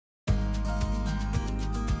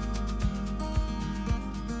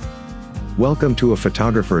Welcome to A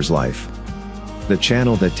Photographer's Life, the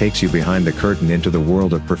channel that takes you behind the curtain into the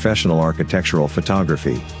world of professional architectural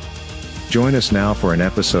photography. Join us now for an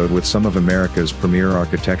episode with some of America's premier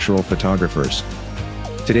architectural photographers.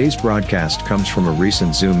 Today's broadcast comes from a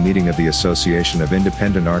recent Zoom meeting of the Association of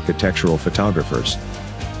Independent Architectural Photographers.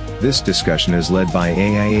 This discussion is led by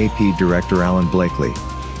AIAP Director Alan Blakely.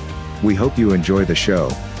 We hope you enjoy the show.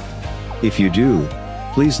 If you do,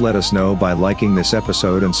 please let us know by liking this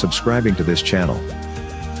episode and subscribing to this channel.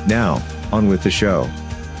 Now, on with the show.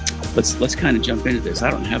 Let's kind of jump into this.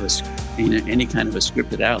 I don't have any kind of a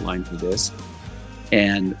scripted outline for this,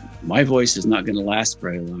 and my voice is not going to last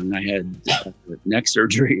very long. I had neck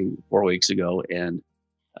surgery 4 weeks ago, and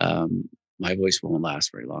my voice won't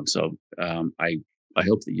last very long. So I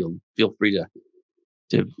hope that you'll feel free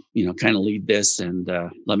to kind of lead this and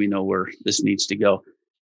let me know where this needs to go.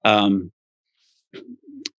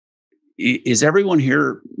 Is everyone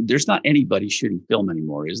here? There's not anybody shooting film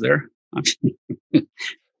anymore, is there?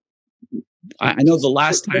 I know the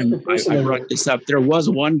last time I brought this up, there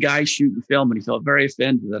was one guy shooting film, and he felt very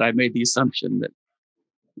offended that I made the assumption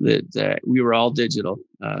that we were all digital.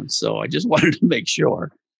 So I just wanted to make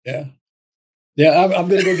sure. Yeah, I'm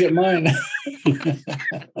going to go get mine.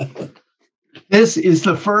 This is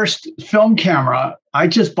the first film camera. I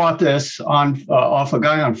just bought this off a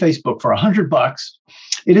guy on Facebook for $100.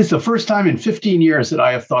 It is the first time in 15 years that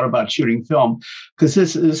I have thought about shooting film, because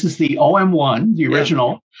this is the OM1, the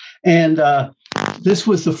original, and this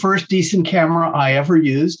was the first decent camera I ever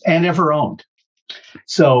used and ever owned.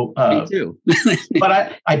 So, me too.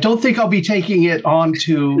 But I don't think I'll be taking it on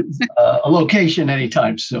to a location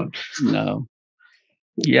anytime soon. No.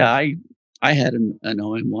 Yeah, I had an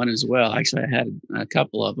OM1 as well. Actually, I had a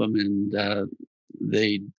couple of them, and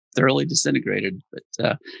they thoroughly disintegrated.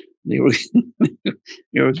 But they were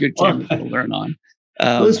good cameras to learn on.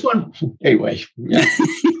 This one, anyway. Yeah.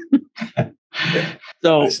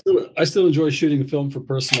 So I still enjoy shooting film for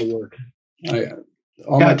personal work.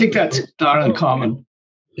 I think that's not uncommon.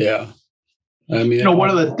 Yeah, I mean, one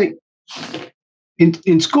of the things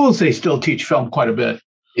in schools, they still teach film quite a bit.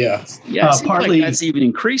 Yeah, partly like that's even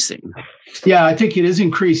increasing. Yeah, I think it is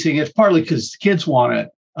increasing. It's partly because kids want it.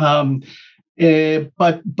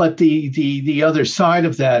 But the other side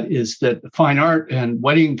of that is that fine art and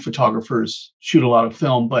wedding photographers shoot a lot of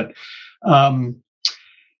film, but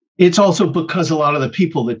it's also because a lot of the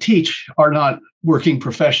people that teach are not working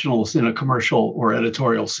professionals in a commercial or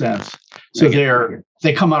editorial sense. So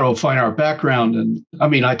they come out of a fine art background. And I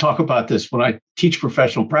mean, I talk about this when I teach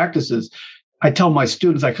professional practices. I tell my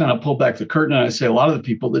students, I kind of pull back the curtain and I say a lot of the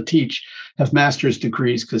people that teach have master's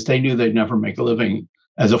degrees because they knew they'd never make a living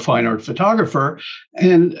as a fine art photographer.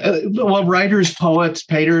 And writers, poets,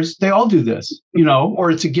 painters, they all do this,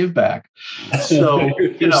 or it's a give back. So,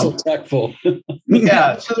 so tactful.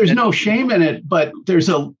 Yeah. So there's no shame in it, but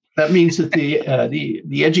that means that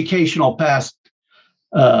the educational past,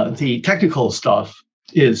 the technical stuff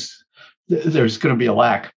there's going to be a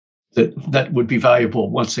lack that would be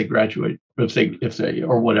valuable once they graduate, if they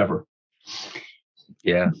or whatever.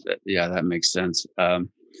 Yeah, that makes sense.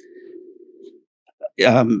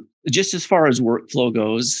 Just as far as workflow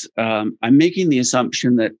goes, I'm making the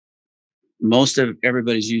assumption that most of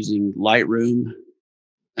everybody's using Lightroom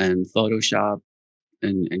and Photoshop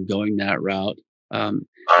and going that route.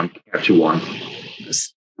 CaptureOne.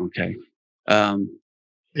 Okay. I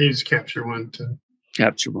use CaptureOne too.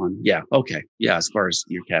 CaptureOne. Yeah. Okay. Yeah. As far as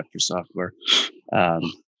your capture software,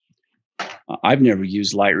 I've never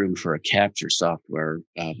used Lightroom for a capture software,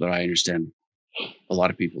 but I understand a lot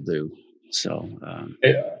of people do. So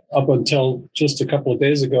up until just a couple of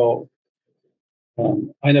days ago,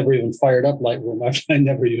 I never even fired up Lightroom. I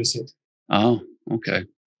never use it. Oh, okay.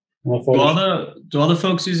 Do all the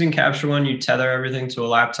folks using CaptureOne, you tether everything to a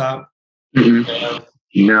laptop? Mm-hmm.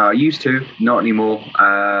 No, I used to, not anymore.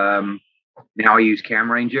 Now I use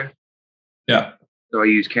CamRanger. Yeah. So I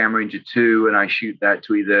use CamRanger 2, and I shoot that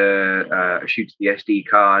to either shoot to the SD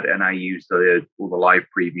card, and I use all the live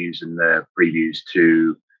previews and the previews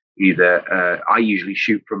to either. I usually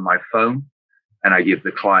shoot from my phone, and I give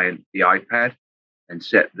the client the iPad and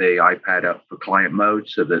set the iPad up for client mode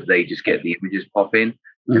so that they just get the images pop in,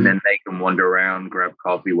 and then they can wander around, grab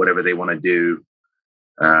coffee, whatever they want to do.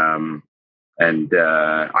 I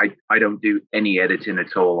don't do any editing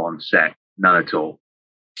at all on set, none at all.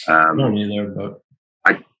 I don't either, but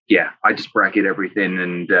I just bracket everything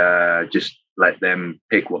and just let them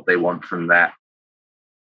pick what they want from that.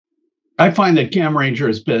 I find that CamRanger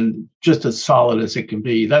has been just as solid as it can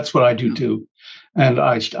be. That's what I do too. And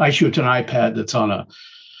I shoot an iPad that's on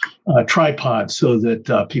tripod so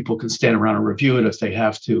that people can stand around and review it if they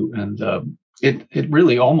have to. And it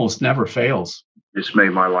really almost never fails. It's made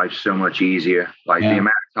my life so much easier. Like the amount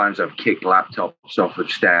of times I've kicked laptops off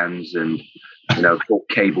of stands and, pulled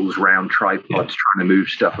cables around tripods trying to move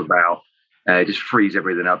stuff about. It just frees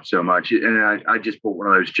everything up so much. And I just bought one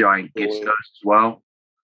of those giant kit studs as well,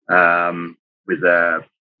 with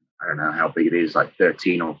I don't know how big it is, like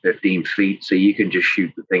 13 or 15 feet. So you can just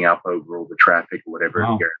shoot the thing up over all the traffic or whatever and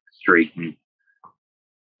go in the street and,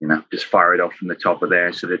 just fire it off from the top of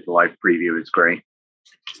there so that the live preview is great.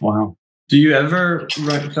 Wow. Do you ever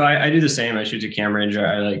run? So I do the same. I shoot to CamRanger.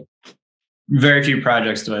 I like very few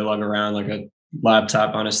projects do I lug around like a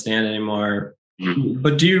laptop on a stand anymore. Mm-hmm.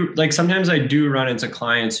 But do you sometimes I do run into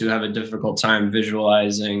clients who have a difficult time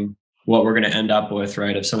visualizing what we're going to end up with,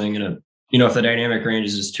 right? If something if the dynamic range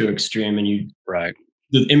is just too extreme and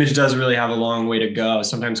the image does really have a long way to go.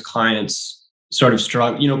 Sometimes clients sort of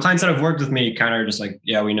struggle. Clients that have worked with me kind of are just like,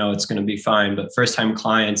 yeah, we know it's going to be fine. But first time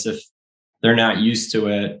clients, if they're not used to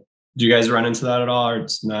it, do you guys run into that at all, or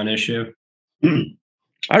it's not an issue?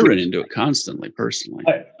 I run into it constantly, personally.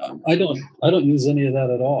 I don't use any of that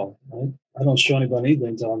at all. I don't show anybody anything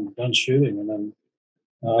until I'm done shooting, and then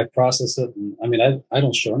I process it. And I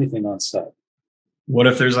don't show anything on set. What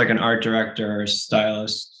if there's like an art director or a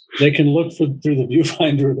stylist? They can look through the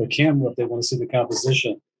viewfinder of the camera if they want to see the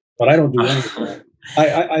composition, but I don't do anything.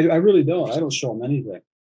 I really don't. I don't show them anything.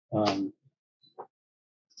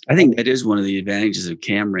 I think that is one of the advantages of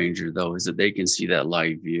CamRanger, though, is that they can see that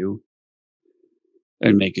live view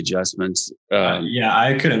and make adjustments.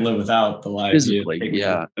 I couldn't live without the live physically, view.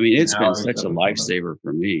 Yeah. It's been such a lifesaver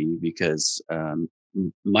for me because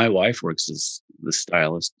my wife works as the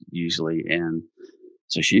stylist usually, and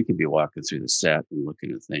so she could be walking through the set and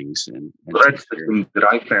looking at things. And well, that's the thing that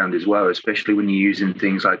I found as well, especially when you're using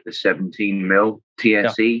things like the 17mm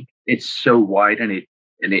TSE. It's so wide and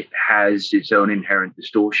it has its own inherent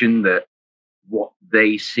distortion that what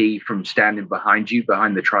they see from standing behind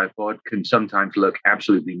the tripod can sometimes look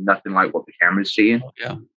absolutely nothing like what the camera's seeing.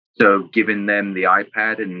 Yeah. So giving them the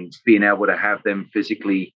iPad and being able to have them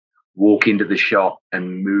physically walk into the shot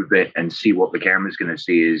and move it and see what the camera's going to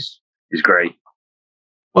see is great.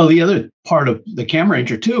 Well, the other part of the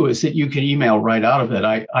CamRanger too is that you can email right out of it.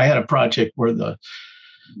 I had a project where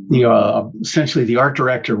essentially the art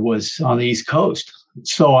director was on the East Coast.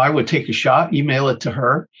 So I would take a shot, email it to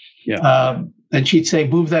her, and she'd say,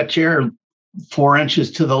 move that chair 4 inches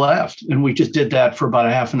to the left. And we just did that for about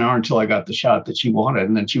a half an hour until I got the shot that she wanted.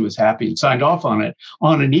 And then she was happy and signed off on it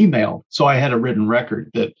on an email. So I had a written record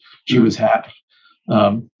that she was happy.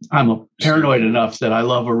 I'm paranoid enough that I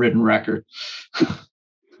love a written record.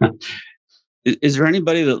 Is there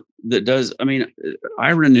anybody that does?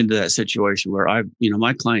 I run into that situation where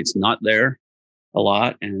my client's not there a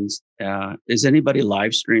lot, and is anybody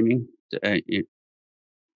live streaming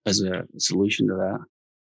as a solution to that?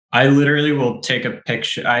 I literally will take a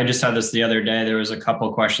picture. I just had this the other day. There was a couple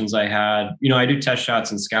of questions I had. I do test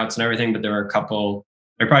shots and scouts and everything, but there were a couple.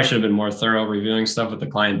 I probably should have been more thorough reviewing stuff with the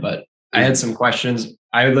client, but I had some questions.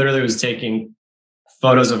 I literally was taking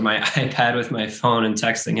photos of my iPad with my phone and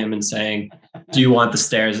texting him and saying, do you want the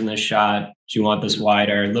stairs in this shot? Do you want this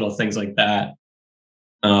wider? Little things like that.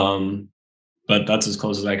 But that's as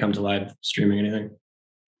close as I come to live streaming anything.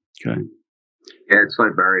 Okay. Yeah, it's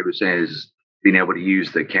like Barry was saying, is being able to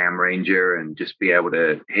use the CamRanger and just be able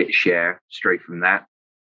to hit share straight from that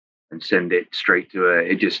and send it straight to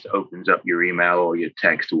it just opens up your email or your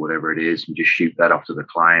text or whatever it is and just shoot that off to the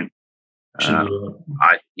client.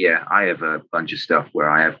 I have a bunch of stuff where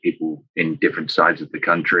I have people in different sides of the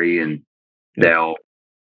country and they'll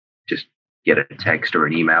just get a text or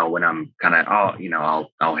an email when I'm kind of,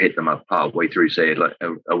 I'll hit them up partway through, say, like,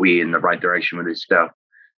 are we in the right direction with this stuff?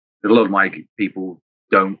 A lot of my people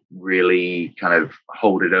don't really kind of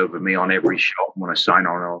hold it over me on every shot, want to sign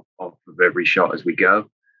on off of every shot as we go.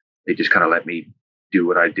 They just kind of let me do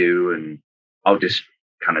what I do. And I'll just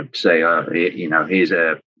kind of say, here's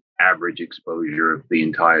a average exposure of the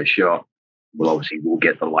entire shot. Well, obviously we'll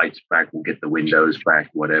get the lights back, we'll get the windows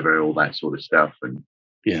back, whatever, all that sort of stuff. And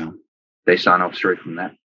they sign off straight from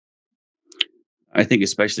that. I think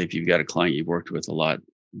especially if you've got a client you've worked with a lot,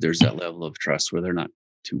 there's that level of trust where they're not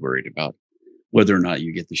too worried about whether or not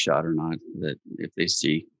you get the shot or not, that if they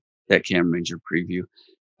see that CamRanger preview.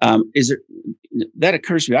 That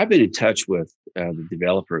occurs to me. I've been in touch with the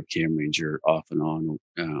developer of CamRanger off and on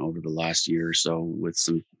over the last year or so with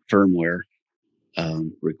some firmware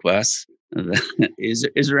requests. Is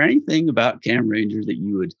there anything about CamRanger that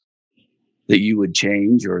you would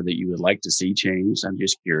change or that you would like to see changed? I'm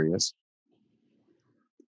just curious.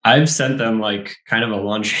 I've sent them like kind of a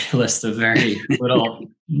laundry list of very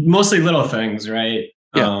mostly little things, right?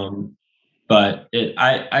 Yeah. But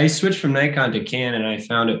I switched from Nikon to Canon, and I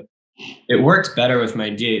found it works better with my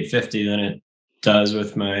D850 than it does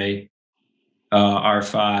with my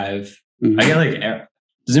R5. Mhm. I get like,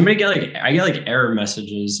 does anybody get like, I get like error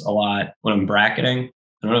messages a lot when I'm bracketing.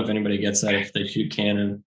 I don't know if anybody gets that if they shoot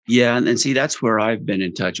Canon. Yeah, and see, that's where I've been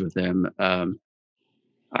in touch with them.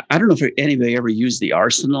 I don't know if anybody ever used the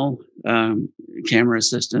Arsenal camera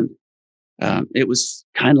assistant. It was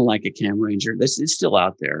kind of like a CamRanger. It's still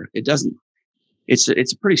out there. It doesn't. It's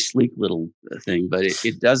a pretty sleek little thing, but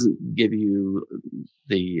it doesn't give you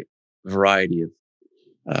the variety of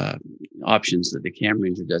options that the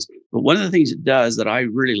CamRanger does. But one of the things it does that I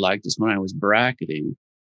really liked is when I was bracketing,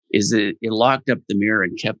 is that it locked up the mirror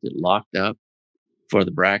and kept it locked up for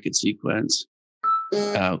the bracket sequence,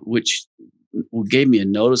 which gave me a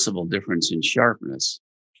noticeable difference in sharpness.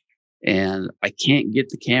 And I can't get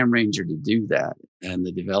the CamRanger to do that. And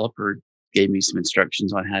the developer gave me some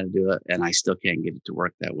instructions on how to do it, and I still can't get it to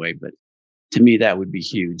work that way. But to me, that would be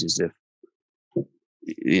huge, as if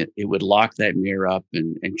it would lock that mirror up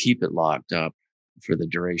and keep it locked up for the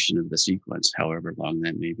duration of the sequence, however long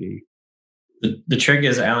that may be. The trick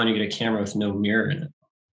is, Alan, you get a camera with no mirror in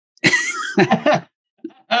it.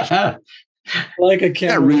 Like a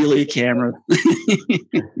camera. Not really a camera.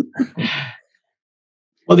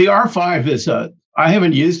 Well, the R5 is, I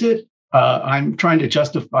haven't used it. I'm trying to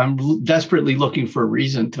justify, I'm desperately looking for a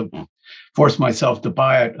reason to force myself to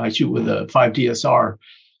buy it. I shoot with a 5 DSR,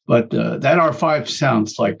 but that R5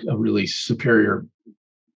 sounds like a really superior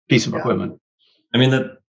piece of equipment. I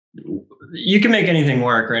mean, you can make anything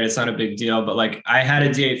work, right? It's not a big deal, but like I had a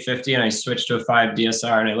D850 and I switched to a 5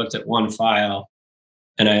 DSR and I looked at one file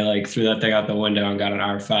and I like threw that thing out the window and got an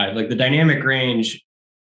R5. Like the dynamic range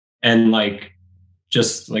and like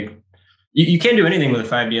just like you can't do anything with a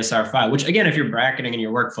 5 DSR file, which again, if you're bracketing in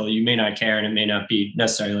your workflow, you may not care and it may not be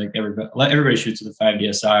necessarily like everybody shoots with a 5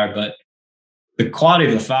 DSR, but the quality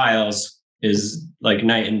of the files is like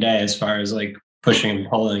night and day as far as like pushing and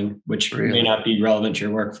pulling, which may not be relevant to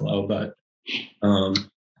your workflow, but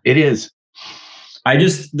it is. I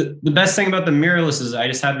just, the best thing about the mirrorless is I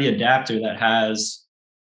just have the adapter that has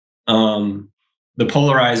the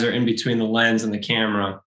polarizer in between the lens and the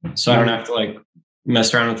camera. So I don't have to like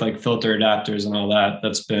mess around with like filter adapters and all that.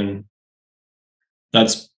 That's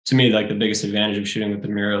to me like the biggest advantage of shooting with the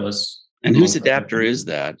mirrorless. And whose adapter is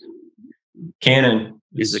that? Canon.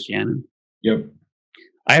 Is it Canon? Yep.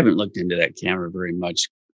 I haven't looked into that camera very much,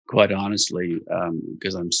 quite honestly,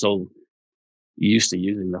 because I'm so used to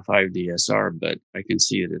using the 5 DSR, but I can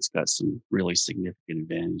see that it's got some really significant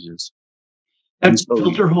advantages. And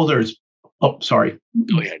filter holders. Oh, sorry.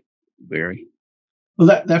 Go ahead, Barry. Well,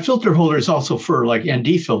 that filter holder is also for like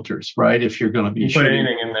ND filters, right? If you're going to be put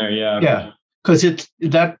anything in there, yeah. Yeah, because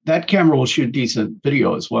that camera will shoot decent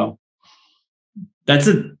video as well.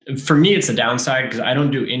 For me, it's a downside because I don't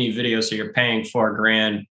do any video. So you're paying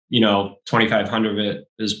 $4,000, 2,500 of it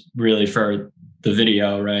is really for the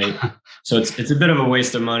video, right? So it's a bit of a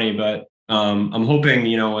waste of money, but I'm hoping,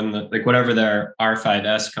 when whatever their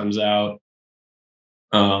R5S comes out,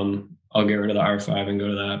 I'll get rid of the R5 and go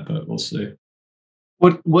to that, but we'll see.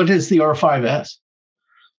 What is the R5S? It's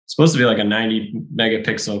supposed to be like a 90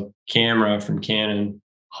 megapixel camera from Canon.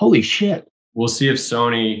 Holy shit. We'll see if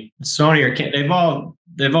Sony or Canon,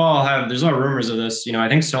 they've all have, there's all rumors of this. I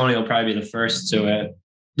think Sony will probably be the first to it.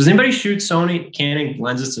 Does anybody shoot Canon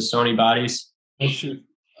lenses to Sony bodies? I shoot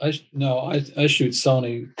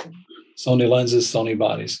Sony lenses, Sony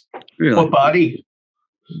bodies. Really? What body?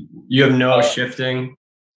 You have no shifting?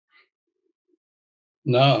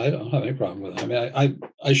 No, I don't have any problem with it. I mean,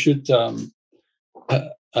 I shoot,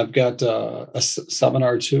 I've got a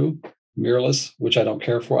 7R2 mirrorless, which I don't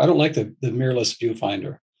care for. I don't like the mirrorless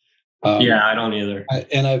viewfinder. Yeah, I don't either.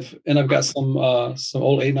 I've got some old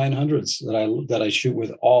A900s that I shoot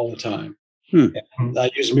with all the time. I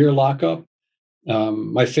use mirror lockup.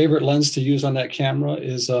 My favorite lens to use on that camera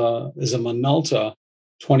is a Minolta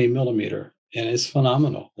 20 millimeter, and it's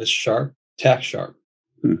phenomenal. It's sharp, tack sharp,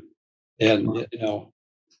 and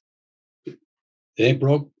it ain't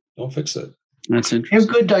broke, don't fix it. That's interesting. You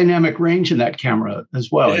have good dynamic range in that camera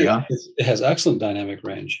as well, yeah? It has excellent dynamic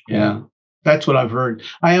range. Yeah, that's what I've heard.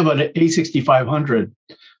 I have an A6500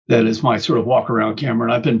 that is my sort of walk-around camera,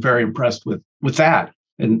 and I've been very impressed with that.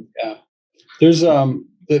 And yeah, there's another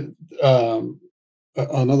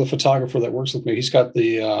photographer that works with me. He's got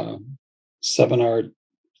the 7R4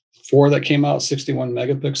 that came out, 61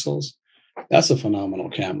 megapixels. That's a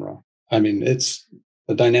phenomenal camera. I mean,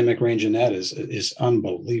 the dynamic range in that is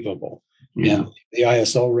unbelievable. Yeah, the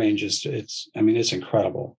ISO range it's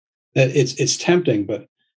incredible. It's tempting, but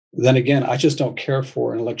then again, I just don't care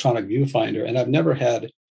for an electronic viewfinder, and I've never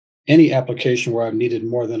had any application where I've needed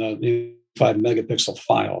more than a 5 megapixel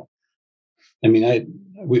file. I mean,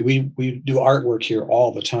 we do artwork here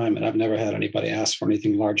all the time, and I've never had anybody ask for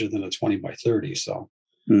anything larger than a 20 by 30. So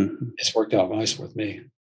it's worked out nice with me.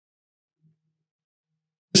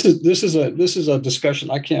 This is a discussion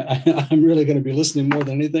I'm really going to be listening more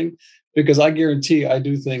than anything, because I guarantee I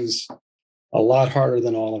do things a lot harder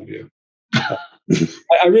than all of you.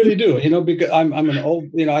 I really do, because I'm an old,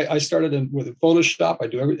 I started with Photoshop. I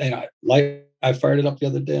do everything. I fired it up the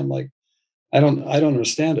other day. I'm like, I don't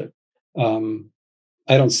understand it.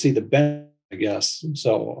 I don't see the benefit, I guess.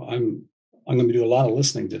 So I'm going to do a lot of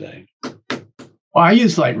listening today. Well, I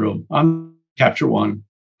use Lightroom. I'm CaptureOne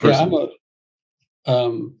person. Yeah,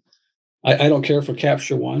 I don't care for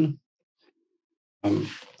CaptureOne.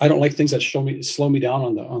 I don't like things that slow me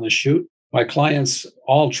down on the shoot. My clients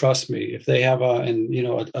all trust me. If they have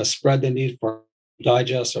a spread they need for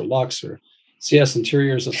Digest or Lux or CS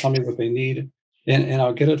Interiors, they'll tell me what they need, and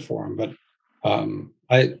I'll get it for them. But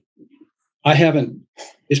I haven't.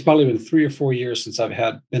 It's probably been 3 or 4 years since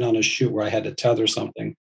I've been on a shoot where I had to tether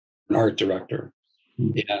something, an art director,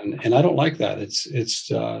 and I don't like that. It's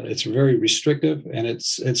very restrictive, and it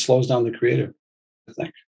slows down the creative, I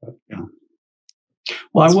think. But, yeah.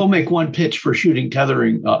 Well, I will make one pitch for shooting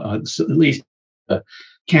tethering, at least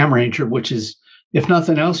CamRanger, which is, if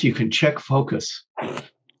nothing else, you can check focus.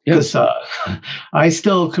 Because I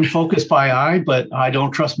still can focus by eye, but I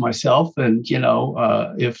don't trust myself. And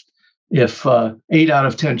if 8 out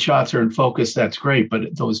of 10 shots are in focus, that's great.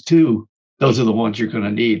 But those are the ones you're going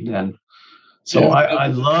to need. And so I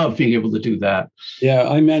love being able to do that. Yeah,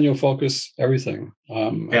 I manual focus everything. Yeah,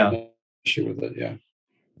 I have no issue with it. Yeah.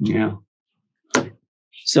 Yeah.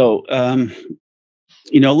 So,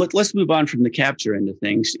 let's move on from the capture end of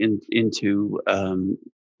things into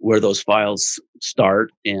where those files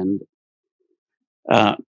start. And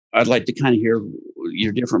I'd like to kind of hear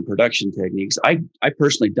your different production techniques. I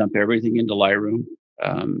personally dump everything into Lightroom,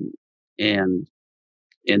 and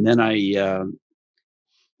then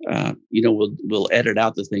we'll edit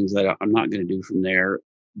out the things that I'm not going to do from there.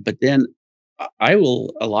 But then I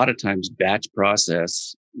will a lot of times batch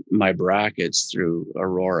process my brackets through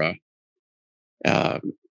Aurora,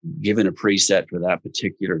 given a preset for that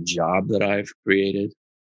particular job that I've created.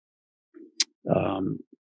 And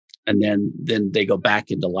then they go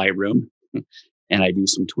back into Lightroom and I do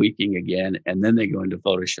some tweaking again. And then they go into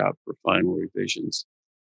Photoshop for final revisions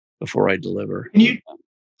before I deliver.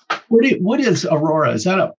 What is Aurora? Is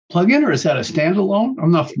that a plugin or is that a standalone?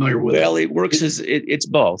 I'm not familiar with it. Well, it works it's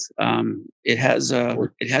both. It has a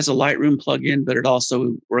Lightroom plugin, but it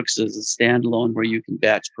also works as a standalone where you can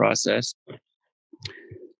batch process.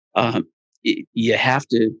 You have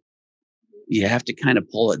to kind of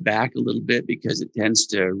pull it back a little bit because it tends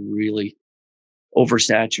to really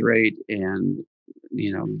oversaturate and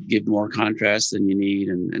give more contrast than you need,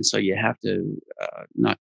 and so you have to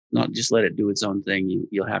not just let it do its own thing.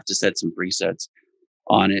 You'll have to set some presets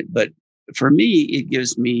on it. But for me,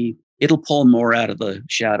 it'll pull more out of the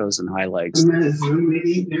shadows and highlights than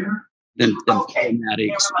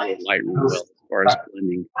Cinematics or Lightroom will, as far as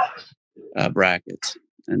blending brackets.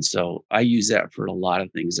 And so I use that for a lot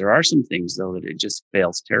of things. There are some things though that it just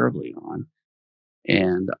fails terribly on,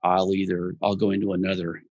 and I'll go into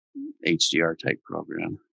another HDR type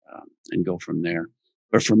program and go from there.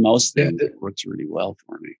 But for most things, it works really well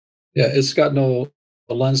for me. Yeah, it's got no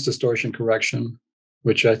lens distortion correction,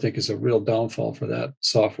 which I think is a real downfall for that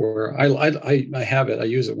software. I have it. I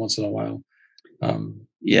use it once in a while.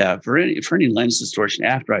 For any lens distortion,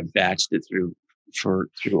 after I've batched it through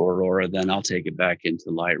Aurora, then I'll take it back into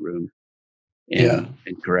Lightroom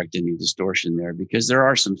and correct any distortion there, because there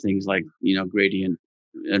are some things like gradient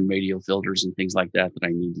and radial filters and things like that I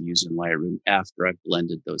need to use in Lightroom after I've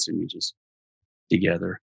blended those images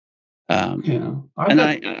together. And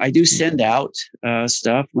I do send out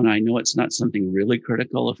stuff when I know it's not something really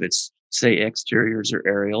critical. If it's, say, exteriors or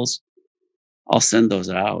aerials, I'll send those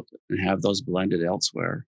out and have those blended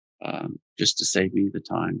elsewhere, just to save me the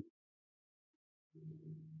time.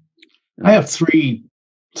 I have three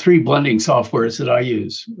blending softwares that I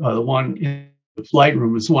use. The one in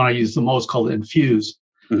Lightroom is the one I use the most, called Infuse.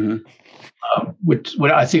 Which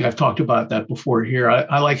I think I've talked about that before here.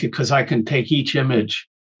 I like it because I can take each image,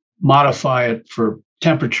 modify it for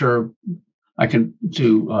temperature. I can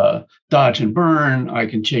do dodge and burn. I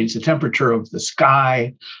can change the temperature of the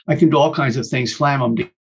sky. I can do all kinds of things, slam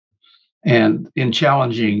them, and in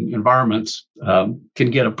challenging environments,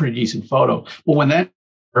 can get a pretty decent photo. But when that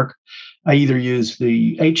work, I either use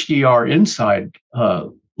the HDR inside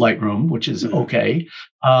Lightroom, which is okay,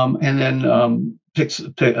 and then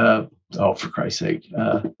oh, for Christ's sake,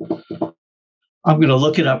 I'm going to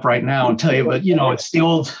look it up right now and tell you, but it's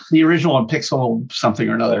the original on Pixel something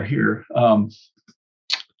or another here.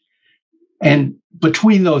 And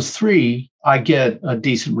between those three, I get a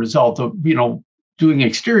decent result of, doing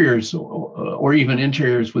exteriors or even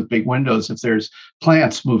interiors with big windows. If there's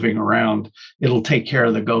plants moving around, it'll take care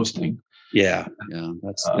of the ghosting. Yeah.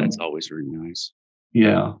 That's always really nice.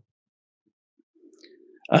 Yeah.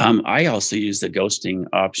 I also use the ghosting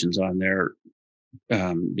options on there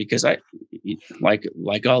because I,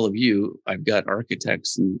 like all of you, I've got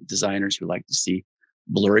architects and designers who like to see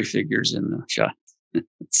blurry figures in the shot.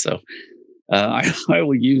 So I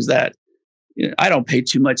will use that. I don't pay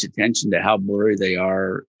too much attention to how blurry they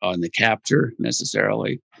are on the capture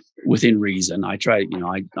necessarily, within reason. I try,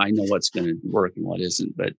 I know what's going to work and what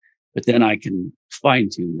isn't, but then I can fine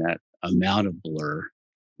tune that amount of blur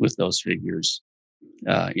with those figures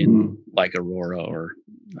in like Aurora or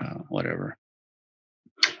whatever.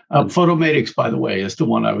 Photomatics, by the way, is the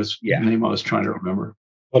one name I was trying to remember.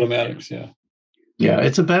 Photomatics, yeah. Yeah,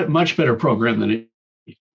 it's a much better program than it.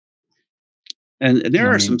 And there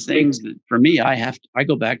are some things that for me, I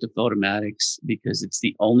go back to Photomatics because it's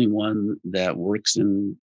the only one that works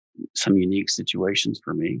in some unique situations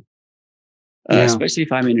for me. Especially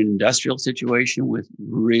if I'm in an industrial situation with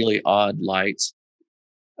really odd lights.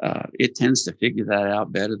 It tends to figure that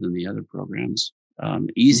out better than the other programs.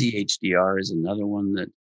 Easy HDR is another one that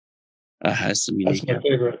has some unique. That's my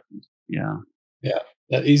favorite. Yeah. Yeah.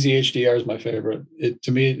 That Easy HDR is my favorite.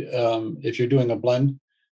 To me, if you're doing a blend,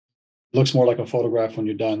 it looks more like a photograph when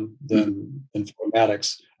you're done than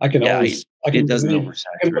Photomatics. I can look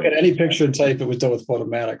at any picture and tell you if it was done with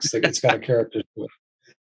Photomatics. It's got a character to it.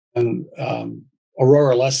 And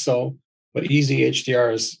Aurora less so, but Easy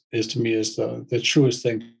HDR is to me is the truest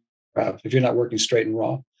thing to have. If you're not working straight and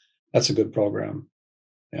raw, that's a good program.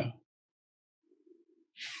 Yeah.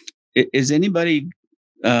 Is anybody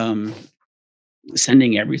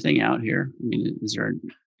sending everything out here? I mean, is there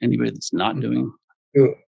anybody that's not doing?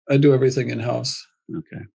 I do everything in-house.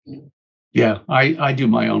 Okay. Yeah, I do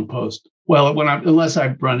my own post. Well, unless I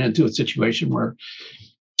run into a situation where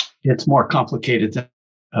it's more complicated to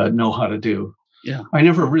know how to do. Yeah, I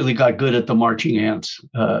never really got good at the marching ants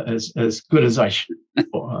as good as I should.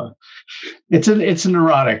 It's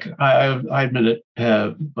neurotic. I admit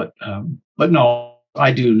it. But no,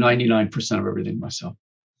 I do 99% of everything myself.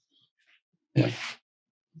 Yeah.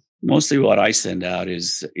 Mostly what I send out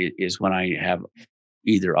is when I have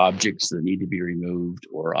either objects that need to be removed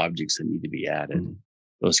or objects that need to be added.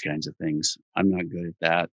 Those kinds of things. I'm not good at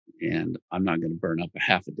that, and I'm not going to burn up a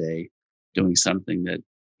half a day doing something that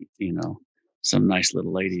some nice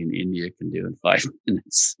little lady in India can do in 5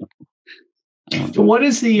 minutes. So what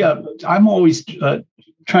is the? I'm always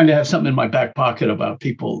trying to have something in my back pocket about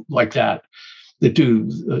people like that do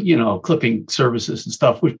clipping services and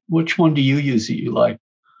stuff. Which one do you use that you like?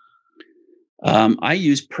 I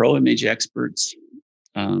use Pro Image Experts.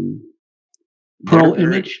 Pro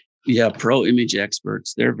Image? Yeah, Pro Image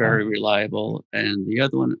Experts. They're very reliable. And the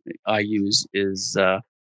other one I use is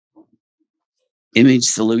Image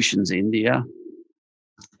Solutions India.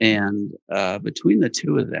 And between the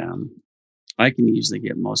two of them, I can usually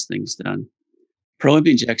get most things done. Pro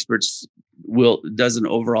Image Experts does an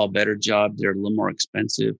overall better job. They're a little more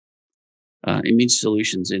expensive. Image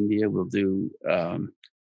Solutions India will do,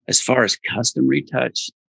 as far as custom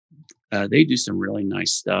retouch, they do some really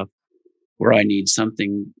nice stuff where I need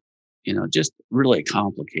something, just really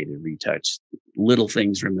complicated retouch, little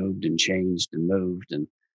things removed and changed and moved and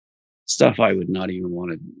stuff I would not even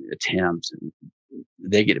want to attempt. And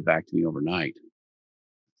they get it back to me overnight.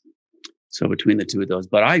 So between the two of those,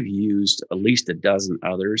 but I've used at least a dozen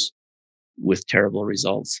others with terrible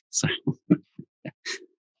results. So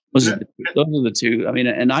those are the two. I mean,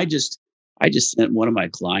 and I just sent one of my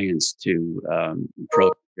clients to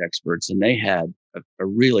Pro Experts, and they had a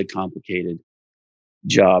really complicated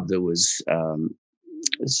job that was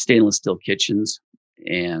stainless steel kitchens,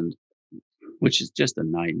 and which is just a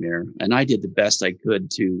nightmare. And I did the best I could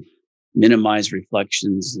to minimize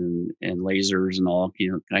reflections and lasers and all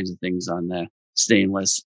kinds of things on the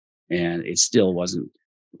stainless, and it still wasn't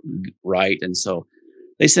right. And so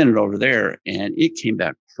they sent it over there, and it came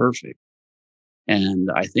back perfect. And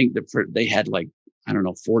I think they had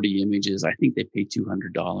 40 images. I think they paid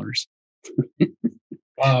 $200.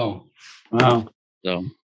 Wow. So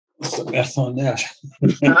what's the math on that?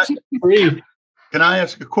 Free. Can I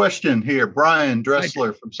ask a question here? Brian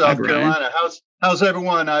Dressler from South Carolina. How's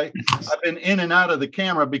everyone? I've been in and out of the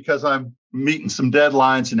camera because I'm meeting some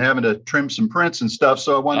deadlines and having to trim some prints and stuff.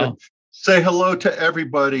 So I wanted to say hello to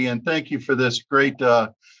everybody and thank you for this great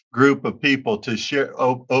group of people to share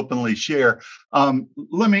openly share.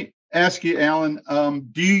 Let me ask you, Alan,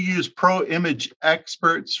 do you use Pro Image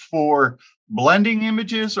Experts for blending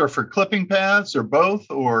images or for clipping paths or both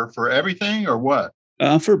or for everything or what?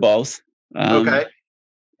 For both. Okay.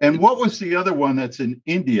 And what was the other one that's in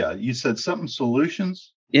India? You said something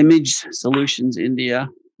solutions? Image Solutions India.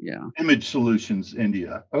 Yeah. Image Solutions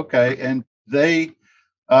India. Okay. And they,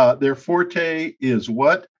 their forte is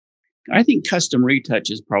what? I think custom retouch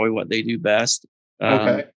is probably what they do best.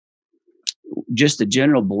 Okay. Just the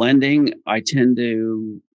general blending, I tend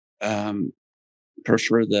to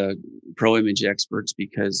prefer the Pro Image Experts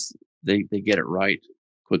because they get it right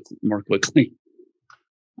more quickly.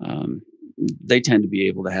 They tend to be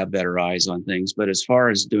able to have better eyes on things. But as far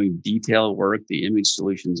as doing detail work, the Image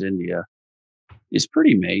Solutions India is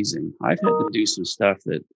pretty amazing. I've had to do some stuff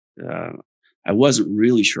that I wasn't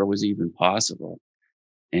really sure was even possible.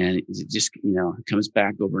 And it just, it comes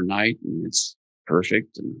back overnight and it's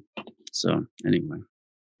perfect. And so anyway.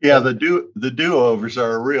 Yeah, the do-overs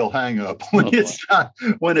are a real hang-up when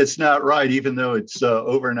it's not right, even though it's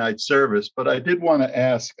overnight service. But I did want to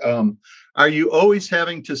ask, are you always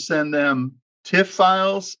having to send them TIFF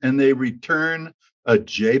files and they return a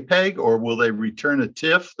JPEG, or will they return a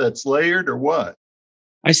TIFF that's layered, or what?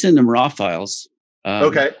 I send them raw files.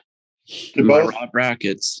 Okay. To both raw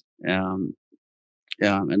brackets,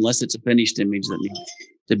 unless it's a finished image that needs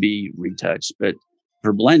to be retouched. But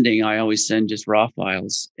for blending, I always send just raw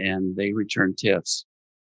files and they return TIFFs.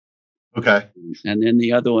 Okay. And then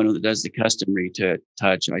the other one that does the custom retouch,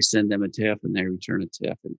 I send them a TIFF and they return a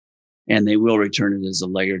TIFF. And they will return it as a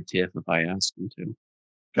layered TIFF if I ask them to.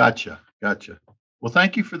 Gotcha. Well,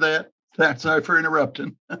 thank you for that. Sorry for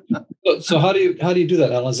interrupting. So how do you do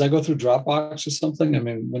that, Alan? Does that go through Dropbox or something? I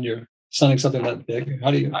mean, when you're sending something that big, how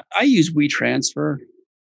do you? I use WeTransfer.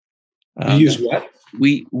 You use what?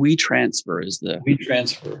 WeTransfer is the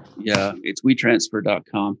WeTransfer. Yeah, it's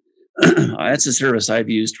WeTransfer.com. That's a service I've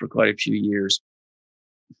used for quite a few years.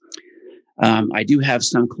 I do have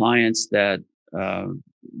some clients that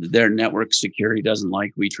their network security doesn't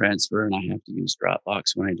like WeTransfer, and I have to use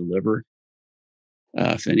Dropbox when I deliver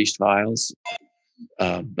finished files.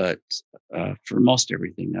 But for most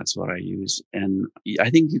everything, that's what I use. And I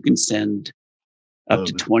think you can send up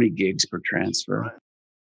to 20 gigs per transfer.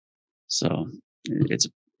 So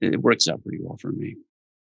it works out pretty well for me.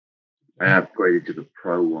 I upgraded to the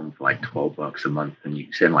Pro one for like $12 a month, and you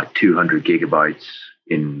can send like 200 gigabytes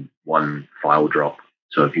in one file drop.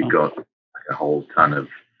 So if you've got like a whole ton of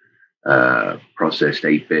processed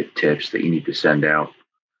 8-bit TIFFs that you need to send out,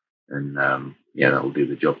 and that'll do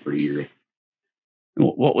the job pretty easy.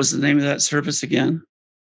 What was the name of that service again?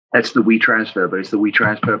 That's the WeTransfer, but it's the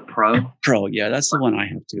WeTransfer Pro. Pro, yeah, that's the one I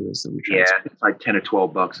have too. Is the WeTransfer? Yeah, it's like $10 or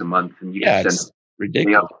 $12 a month, and you can send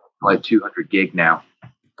ridiculous. Like 200 gig now.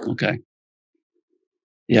 Okay.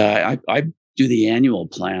 Yeah, I do the annual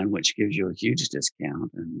plan, which gives you a huge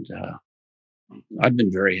discount, and I've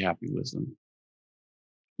been very happy with them.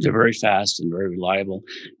 They're very fast and very reliable.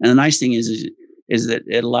 And the nice thing is that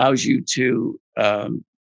it allows you to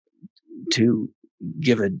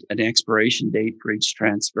give an expiration date for each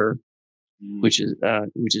transfer, which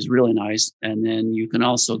is really nice. And then you can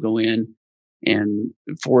also go in and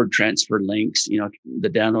forward transfer links, the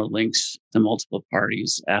download links to multiple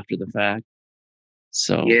parties after the fact.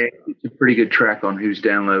 So yeah, it's a pretty good track on who's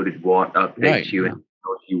downloaded what, updates you, and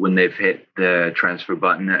tells you when they've hit the transfer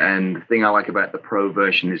button. And the thing I like about the Pro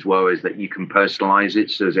version as well is that you can personalize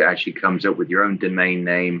it, so it actually comes up with your own domain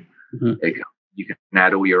name. Mm-hmm. You can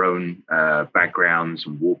add all your own backgrounds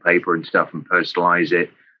and wallpaper and stuff and personalize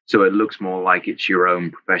it, so it looks more like it's your own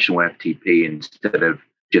professional FTP instead of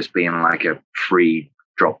just being like a free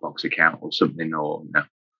Dropbox account or something. Or no.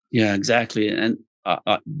 Yeah, exactly. And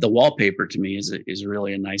the wallpaper to me is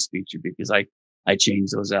really a nice feature because I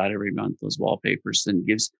change those out every month, those wallpapers, and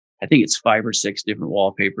I think it's 5 or 6 different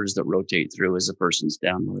wallpapers that rotate through as a person's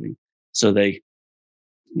downloading. So they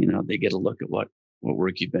get a look at what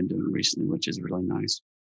work you've been doing recently, which is really nice.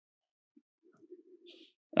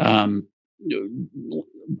 I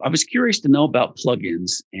was curious to know about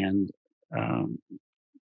plugins and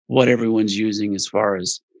what everyone's using as far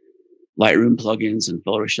as Lightroom plugins and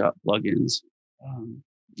Photoshop plugins.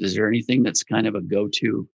 Is there anything that's kind of a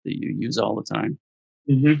go-to that you use all the time?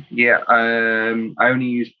 Mm-hmm. Yeah, I only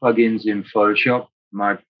use plugins in Photoshop.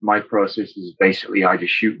 My process is basically I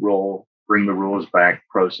just shoot raw bring the raws back,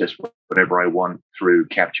 process whatever I want through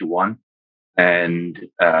CaptureOne. And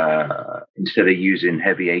instead of using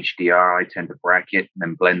heavy HDR, I tend to bracket and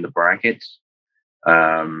then blend the brackets.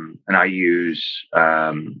 And I use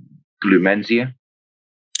Lumenzia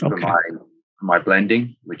for my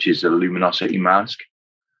blending, which is a luminosity mask.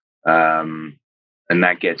 And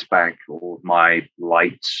that gets back all of my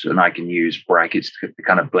lights, and I can use brackets to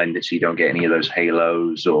kind of blend it so you don't get any of those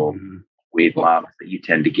halos or weird marks that you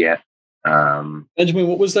tend to get. Benjamin,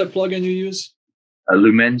 what was that plugin you use?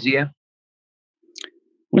 Lumenzia.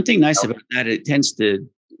 One thing nice about that, it tends to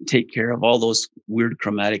take care of all those weird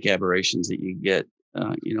chromatic aberrations that you get,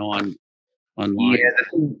 online. Yeah,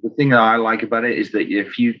 the thing that I like about it is that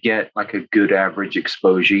if you get like a good average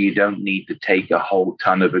exposure, you don't need to take a whole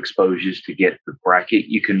ton of exposures to get the bracket.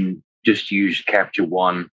 You can just use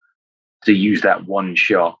CaptureOne to use that one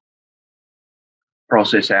shot,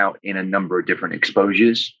 process out in a number of different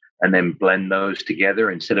exposures, and then blend those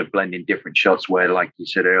together instead of blending different shots where, like you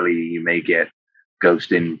said earlier, you may get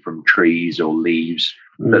ghosting from trees or leaves,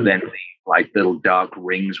 but then like little dark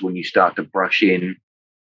rings when you start to brush in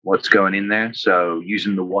what's going in there. So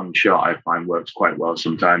using the one shot, I find works quite well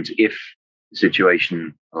sometimes if the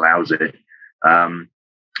situation allows it.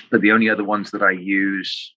 But the only other ones that I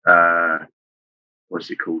use,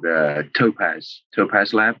 what's it called? Topaz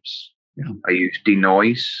Labs. Yeah. I use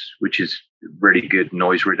Denoise, which is really good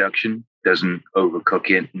noise reduction. Doesn't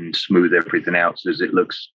overcook it and smooth everything out so it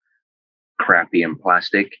looks crappy and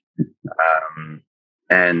plastic.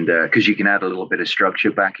 And because you can add a little bit of structure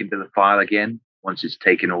back into the file again once it's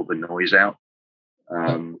taken all the noise out.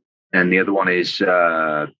 And the other one is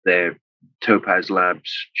their Topaz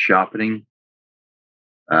Labs sharpening.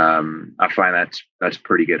 I find that's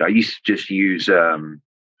pretty good. I used to just use what's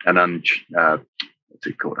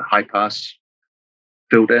it called? A high pass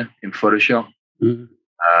filter in Photoshop.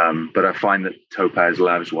 But I find that Topaz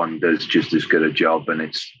Labs one does just as good a job, and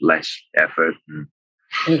it's less effort.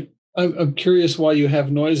 I'm curious why you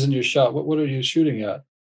have noise in your shot. What are you shooting at?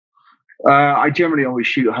 I generally always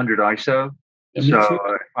shoot 100 ISO. So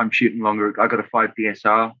if I'm shooting longer, I got a 5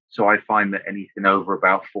 DSR. So I find that anything over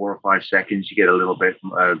about 4 or 5 seconds, you get a little bit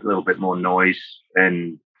more noise.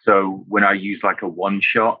 And so when I use like a one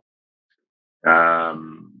shot,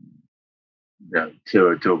 to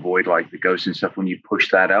avoid like the ghosts and stuff, when you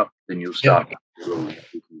push that up, then you'll start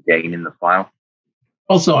gain in the file.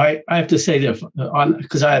 Also, I have to say that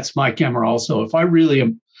because that's my camera also, if I really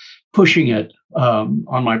am pushing it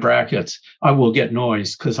on my brackets, I will get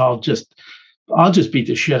noise because I'll just beat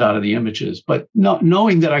the shit out of the images. But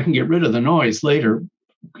knowing that I can get rid of the noise later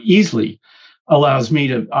easily allows me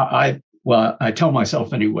to, I tell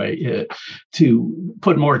myself anyway, to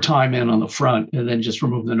put more time in on the front and then just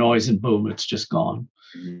remove the noise and boom, it's just gone.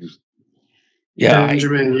 Yeah,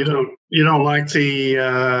 Benjamin, you don't like the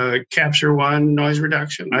CaptureOne noise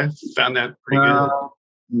reduction? I found that pretty good.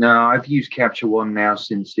 No, I've used CaptureOne now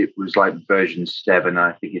since it was like version 7.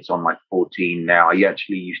 I think it's on like 14 now. I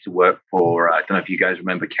actually used to work for, I don't know if you guys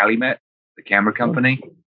remember Calumet, the camera company.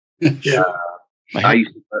 Yeah. I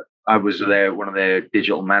was one of their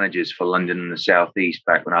digital managers for London and the Southeast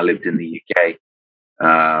back when I lived in the UK.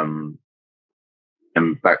 And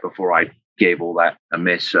back before I gave all that a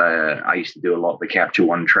miss, I used to do a lot of the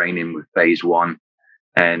CaptureOne training with Phase 1.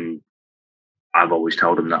 And I've always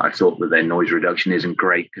told them that I thought that their noise reduction isn't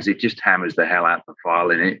great because it just hammers the hell out the file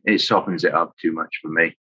and it softens it up too much for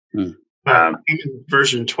me. I'm in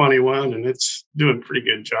version 21 and it's doing a pretty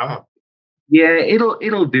good job. Yeah,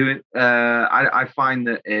 it'll do it. I find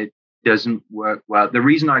that it doesn't work well. The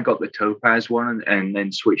reason I got the Topaz one and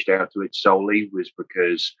then switched out to it solely was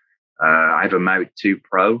because I have a Mavic 2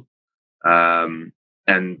 Pro, and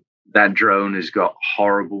that drone has got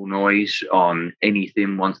horrible noise on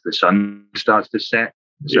anything once the sun starts to set.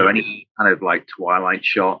 So any kind of like twilight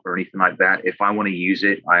shot or anything like that, if I want to use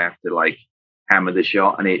it, I have to like hammer the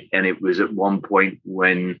shot. And it was at one point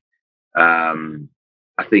when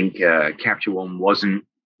I think CaptureOne wasn't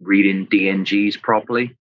reading DNGs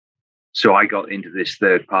properly. So I got into this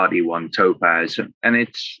third-party one, Topaz, and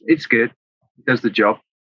it's good. It does the job.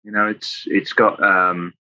 It's got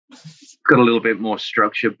a little bit more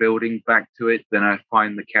structure building back to it than I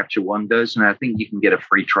find the CaptureOne does, and I think you can get a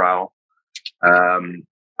free trial.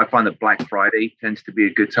 I find that Black Friday tends to be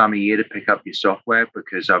a good time of year to pick up your software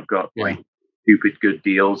because I've got like stupid good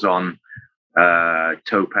deals on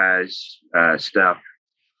Topaz stuff,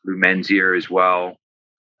 Lumenzia as well,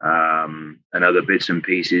 and other bits and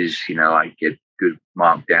pieces. Like get good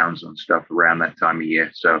markdowns on stuff around that time of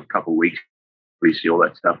year. So a couple of weeks, we see all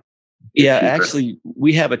that stuff. Yeah, actually,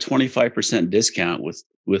 we have a 25% discount with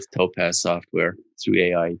Topaz software through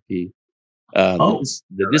AIAP.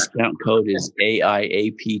 The discount code is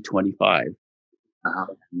AIAP 25.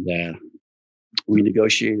 And, we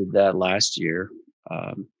negotiated that last year,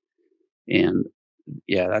 and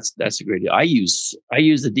yeah, that's a great deal. I use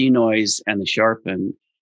the Denoise and the Sharpen.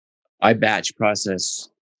 I batch process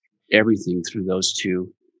everything through those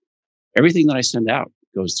two. Everything that I send out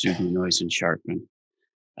goes through Denoise and Sharpen.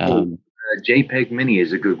 JPEG Mini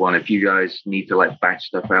is a good one if you guys need to like batch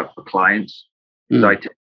stuff out for clients. Because I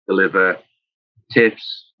deliver TIFFs,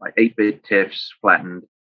 like 8-bit TIFFs, flattened,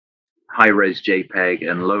 high-res JPEG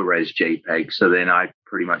and low-res JPEG. So then I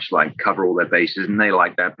pretty much like cover all their bases, and they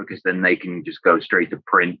like that because then they can just go straight to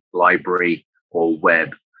print, library, or web.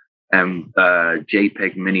 And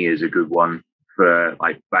JPEG Mini is a good one for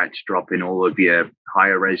like batch dropping all of your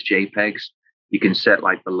higher res JPEGs. You can set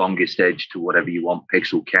like the longest edge to whatever you want,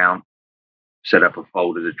 pixel count, set up a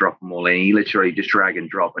folder to drop them all in. You literally just drag and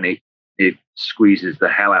drop, and it squeezes the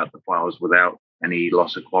hell out of the files without any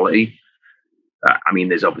loss of quality. I mean,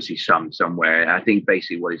 there's obviously somewhere. I think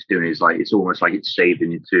basically what it's doing is like, it's almost like it's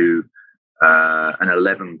saving into an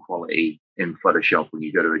 11 quality in Photoshop when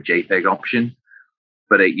you go to a JPEG option.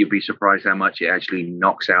 But you'd be surprised how much it actually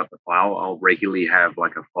knocks out the file. I'll regularly have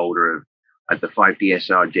like a folder of the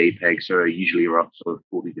 5DSR JPEGs, so usually are up sort of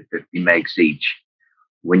 40 to 50 megs each.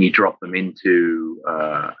 When you drop them into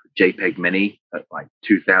JPEG Mini at like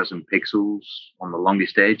 2000 pixels on the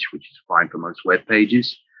longest edge, which is fine for most web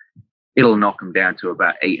pages, it'll knock them down to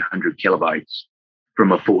about 800 kilobytes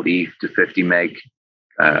from a 40 to 50 meg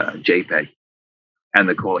JPEG. And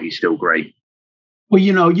the quality is still great. Well,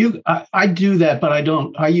 I do that, but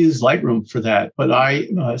I use Lightroom for that, but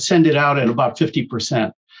I send it out at about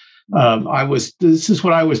 50%. This is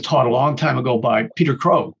what I was taught a long time ago by Peter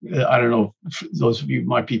Krogh. I don't know if those of you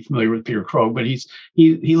might be familiar with Peter Krogh, but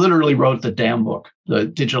he literally wrote the DAM book, the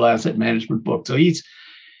digital asset management book. So he's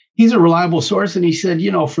a reliable source. And he said,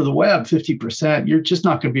 for the web, 50%, you're just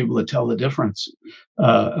not going to be able to tell the difference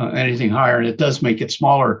anything higher. And it does make it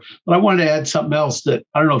smaller. But I wanted to add something else that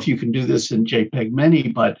I don't know if you can do this in JPEG Mini,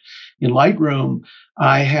 but in Lightroom,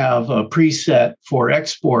 I have a preset for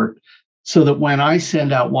export so that when I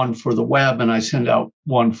send out one for the web and I send out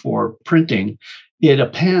one for printing, it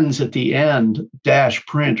appends at the end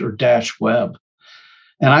 -print or -web.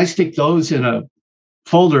 And I stick those in a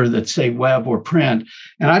folder that say web or print.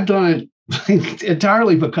 And I've done it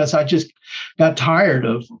entirely because I just got tired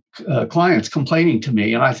of clients complaining to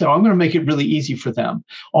me. And I thought, I'm going to make it really easy for them.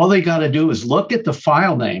 All they got to do is look at the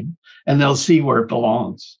file name and they'll see where it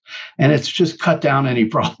belongs. And it's just cut down any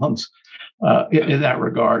problems in that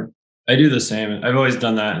regard. I do the same. I've always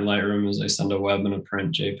done that in Lightroom as I send a web and a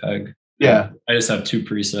print JPEG. Yeah. I just have 2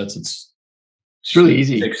 presets. It's really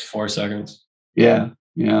easy. It takes 4 seconds. Yeah.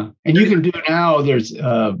 Yeah. And you can do now, there's,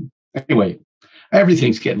 anyway,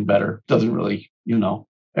 everything's getting better. Doesn't really,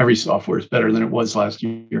 every software is better than it was last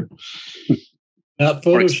year. Not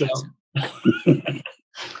Photoshop.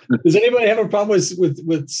 Does anybody have a problem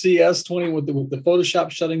with CS20 with the Photoshop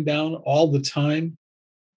shutting down all the time?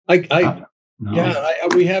 No. Yeah,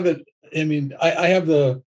 we have it. I mean, I have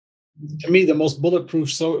to me, the most bulletproof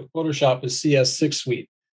Photoshop is CS6 Suite,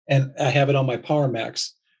 and I have it on my Power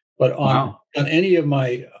Macs. But on any of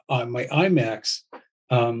my iMacs,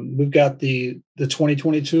 we've got the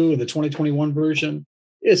 2022 and the 2021 version.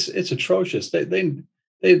 It's atrocious.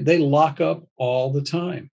 They lock up all the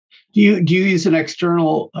time. Do you use an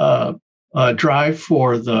external drive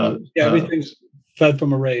for the? Yeah, everything's fed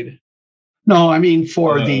from a RAID. No, I mean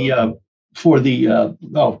for the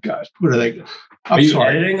oh gosh, what are they? Are you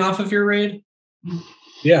editing off of your RAID?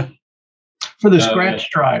 Yeah, for the Scratch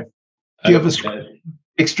drive. Do you have a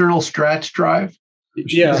external Scratch drive?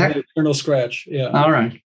 Yeah, external Scratch. Yeah. All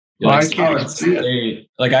right. Well, I can't see it.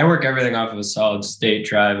 Like I work everything off of a solid state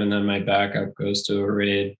drive, and then my backup goes to a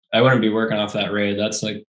RAID. I wouldn't be working off that RAID. That's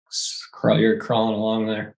like you're crawling along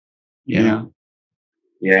there. Yeah.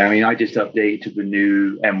 Yeah. I mean, I just updated to the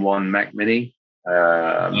new M1 Mac Mini.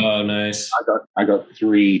 Oh, nice. I got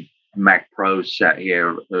 3 Mac Pros sat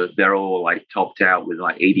here. They're all like topped out with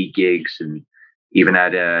like 80 gigs, and even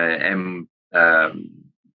had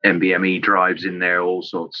NVMe drives in there, all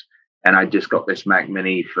sorts. And I just got this Mac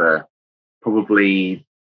Mini for probably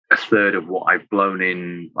a third of what I've blown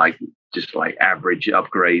in, like just like average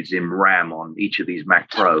upgrades in RAM on each of these Mac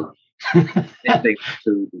Pro. They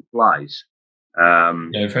absolutely flies.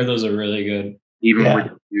 Yeah, I've heard those are really good. Even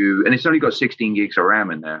with you, and it's only got 16 gigs of RAM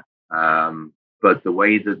in there. But the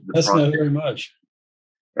way that that's not very much.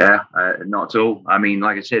 Yeah, not at all. I mean,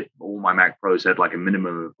 like I said, all my Mac Pros had like a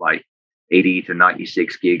minimum of like 80 to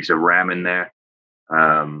 96 gigs of RAM in there.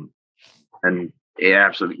 And it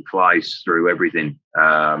absolutely flies through everything.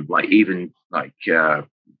 Like even like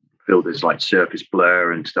filters like surface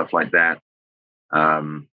blur and stuff like that,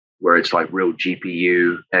 where it's like real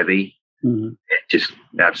GPU heavy. It just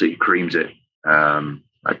absolutely creams it.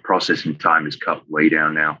 Like processing time is cut way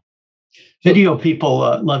down now. Video people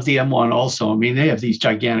love the M1 also. I mean, they have these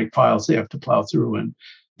gigantic files they have to plow through, and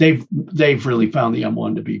they've really found the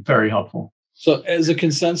M1 to be very helpful. So as a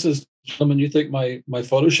consensus, gentlemen, you think my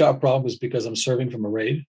Photoshop problem is because I'm serving from a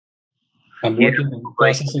RAID? I'm working and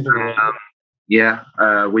processing from a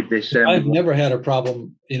RAID? With this. I've never had a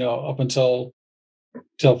problem, up until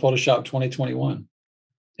Photoshop 2021.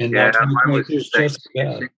 And now 2022 is just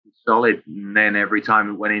bad. Solid. And then every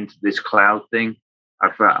time it went into this cloud thing,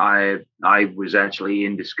 I was actually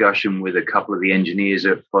in discussion with a couple of the engineers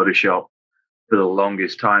at Photoshop for the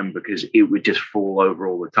longest time because it would just fall over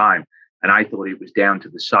all the time. And I thought it was down to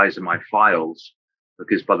the size of my files,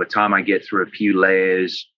 because by the time I get through a few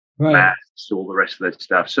layers, masks, all the rest of that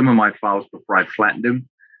stuff, some of my files before I flattened them,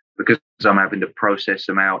 because I'm having to process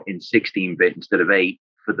them out in 16-bit instead of 8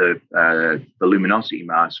 for the luminosity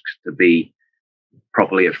masks to be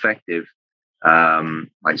properly effective.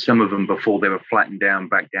 Like some of them before they were flattened down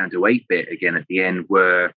back down to 8-bit again at the end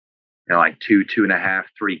were like 2.5,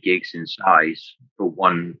 3 gigs in size for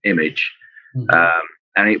one image.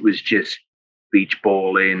 And it was just beach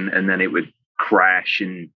balling, and then it would crash.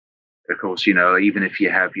 And of course, even if you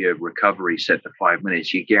have your recovery set to 5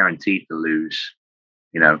 minutes, you're guaranteed to lose,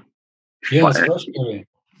 Yeah, it's frustrating.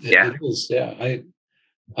 It is. Yeah.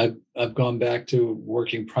 I've gone back to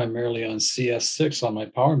working primarily on CS6 on my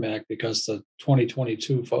Power Mac because the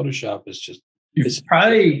 2022 Photoshop is just. You've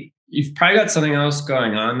probably got something else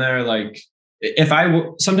going on there. Like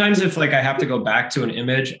sometimes if like I have to go back to an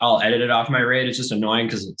image, I'll edit it off my RAID. It's just annoying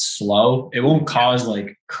because it's slow. It won't cause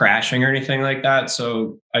like crashing or anything like that.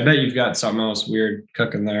 So I bet you've got something else weird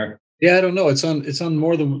cooking there. Yeah, I don't know. It's on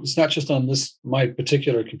more than, it's not just on my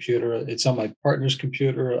particular computer. It's on my partner's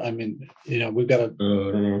computer. I mean, we've got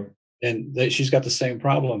and she's got the same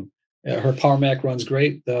problem. Her Power Mac runs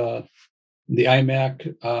great. The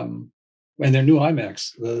iMac, and their new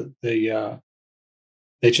iMacs,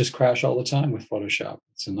 they just crash all the time with Photoshop.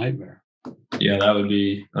 It's a nightmare. Yeah, that would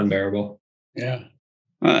be unbearable. Yeah.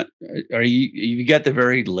 You got the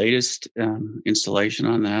very latest installation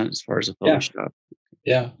on that as far as the Photoshop?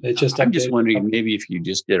 Yeah, it just. I'm just wondering maybe if you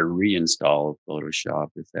just did a reinstall of Photoshop,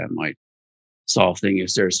 if that might solve things.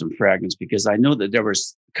 If there's some fragments, because I know that there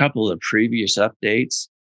was a couple of previous updates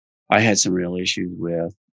I had some real issues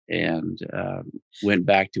with, and went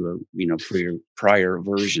back to prior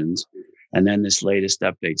versions. And then this latest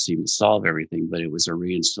update seemed to solve everything, but it was a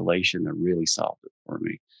reinstallation that really solved it for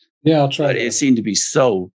me. Yeah, I'll try. But it seemed to be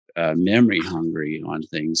so memory hungry on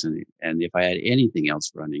things, and if I had anything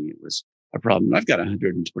else running, it was a problem. I've got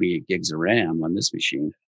 128 gigs of RAM on this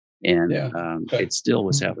machine, and it still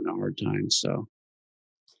was having a hard time. So,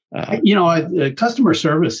 customer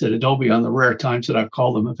service at Adobe on the rare times that I've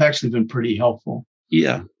called them have actually been pretty helpful.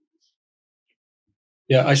 Yeah.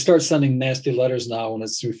 Yeah, I start sending nasty letters now when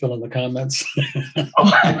it's through filling the comments. They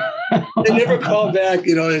never call back,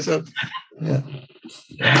 So,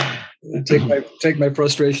 take my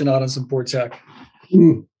frustration out on some poor tech.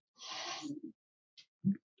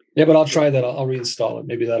 Yeah, but I'll try that. I'll reinstall it.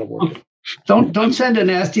 Maybe that'll work. Don't send a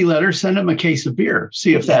nasty letter. Send them a case of beer.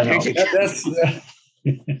 See if that helps.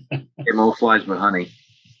 Get more flies with honey.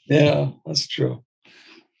 Yeah, that's true.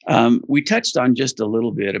 We touched on just a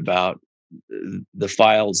little bit about the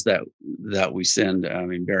files that we send. I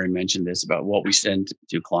mean, Barry mentioned this about what we send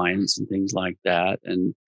to clients and things like that.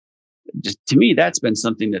 And just to me, that's been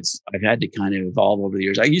something I've had to kind of evolve over the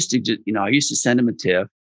years. I used to send them a TIFF,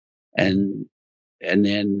 and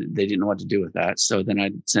then they didn't know what to do with that. So then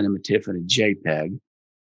I'd send them a TIFF and a JPEG.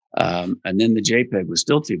 And then the JPEG was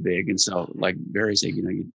still too big. And so like Barry said,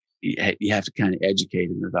 you have to kind of educate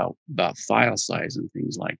them about file size and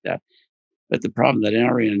things like that. But the problem that I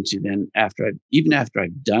ran into then after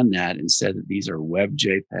I've done that and said that these are web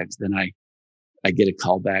JPEGs, then I get a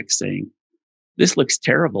call back saying, this looks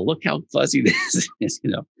terrible. Look how fuzzy this is,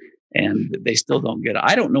 and they still don't get it.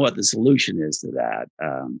 I don't know what the solution is to that.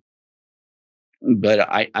 But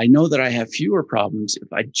I know that I have fewer problems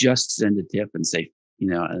if I just send a TIFF and say,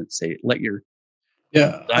 let your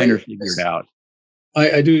designer figure it out.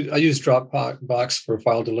 I use Dropbox for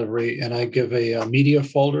file delivery, and I give a media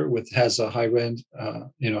folder has a high end,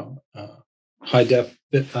 high def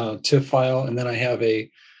TIFF file, and then I have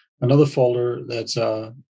another folder that's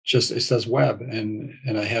it says web, and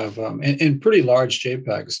I have and pretty large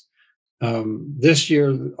JPEGs.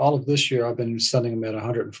 All of this year, I've been sending them at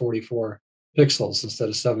 144 pixels instead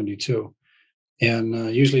of 72,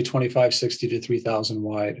 and usually 2560 to 3000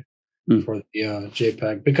 wide for the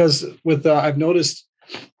JPEG. Because with I've noticed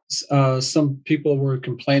some people were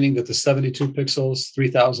complaining that the 72 pixels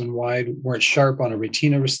 3000 wide weren't sharp on a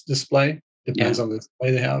Retina display. Depends on the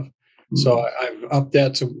display they have. So I've upped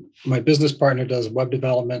that to my business partner does web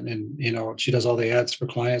development, and she does all the ads for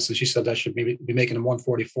clients, and she said I should maybe be making them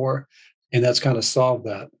 144, and that's kind of solved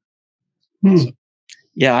that. So.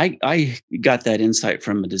 Yeah, I got that insight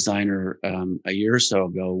from a designer a year or so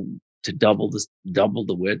ago to double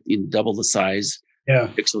the width, double the size,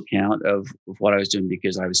 pixel count of what I was doing,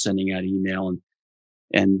 because I was sending out email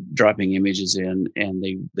and dropping images in, and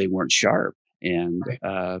they weren't sharp, and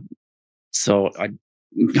so I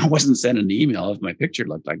wasn't sending an email if my picture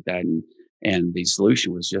looked like that, and the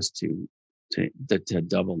solution was just to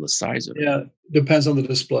double the size of it. Yeah, depends on the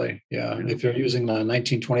display. Yeah, if you're using a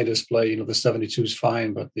 1920 display, the 72 is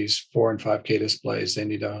fine, but these 4 and 5K displays, they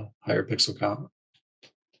need a higher pixel count.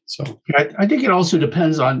 So I think it also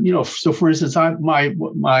depends on, so for instance,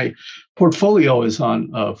 my portfolio is on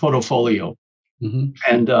Photofolio,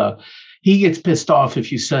 and he gets pissed off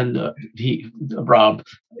if you send Rob,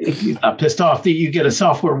 if he's not pissed off, that you get a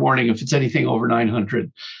software warning if it's anything over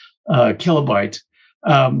 900 kilobytes.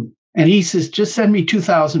 And he says, just send me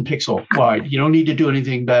 2000 pixel wide. You don't need to do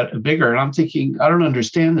anything bigger. And I'm thinking, I don't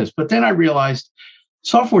understand this. But then I realized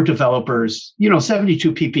software developers,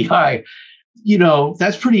 72 PPI,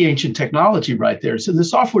 that's pretty ancient technology right there. So the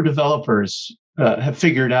software developers have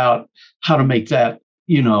figured out how to make that,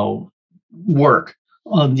 work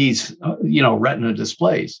on these, Retina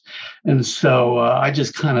displays. And so I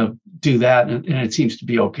just kind of do that, and it seems to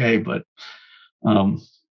be okay. But,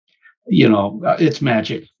 it's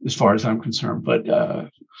magic as far as I'm concerned. But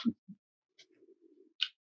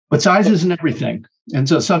size isn't everything. And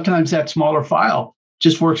so sometimes that smaller file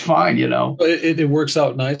just works fine, It works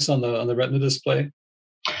out nice on the Retina display.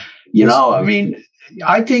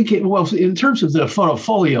 I think in terms of the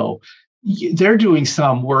Photofolio, they're doing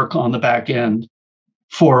some work on the back end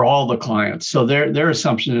for all the clients. So their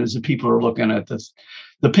assumption is that people are looking at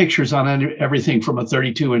the pictures on everything from a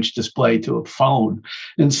 32-inch display to a phone.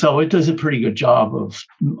 And so it does a pretty good job of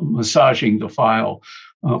massaging the file.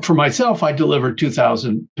 For myself, I deliver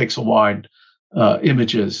 2000 pixel wide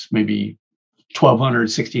images, maybe 1200,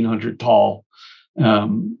 1600 tall,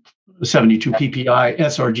 72 PPI,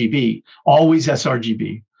 sRGB, always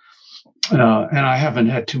sRGB. And I haven't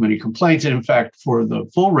had too many complaints. And in fact, for the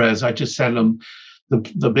full res, I just send them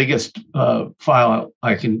the biggest file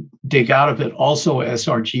I can dig out of it, also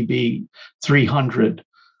sRGB 300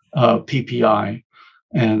 PPI.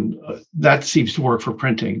 And that seems to work for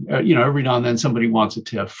printing. Every now and then somebody wants a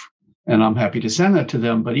TIFF, and I'm happy to send that to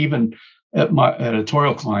them. But even at my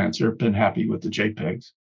editorial clients, they've been happy with the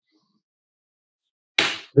JPEGs.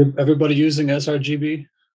 Everybody using sRGB?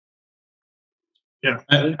 Yeah,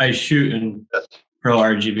 I shoot in Pro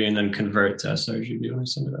RGB and then convert to sRGB when I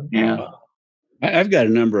send it up. Yeah. I've got a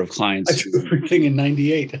number of clients. I do everything in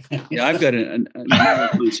 98. Yeah, I've got a number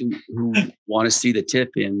of clients who want to see the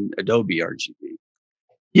tip in Adobe RGB.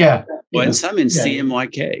 Yeah. Well, and some in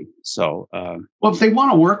CMYK. So, if they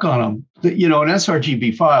want to work on them, an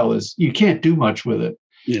sRGB file you can't do much with it.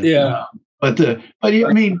 Yeah. But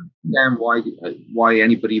I mean, why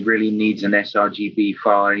anybody really needs an sRGB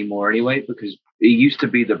file anymore anyway? Because it used to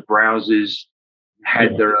be the browsers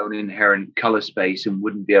had their own inherent color space and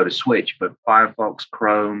wouldn't be able to switch. But Firefox,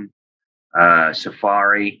 Chrome,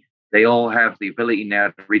 Safari, they all have the ability now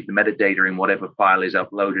to read the metadata in whatever file is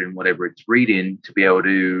uploaded and whatever it's reading to be able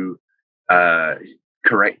to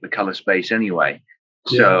correct the color space anyway.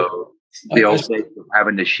 So the old days of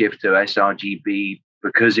having to shift to sRGB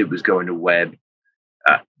because it was going to web,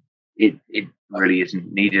 it really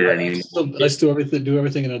isn't needed anymore. I still do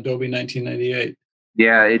everything in Adobe 1998.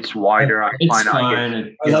 Yeah, it's wider. I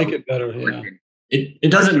like it better. Yeah. It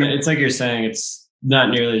doesn't. It's like you're saying. It's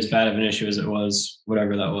not nearly as bad of an issue as it was,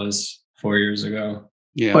 whatever that was 4 years ago.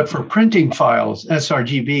 Yeah. But for printing files,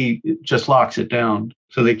 sRGB just locks it down,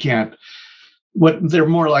 so they can't. They're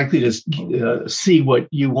more likely to see what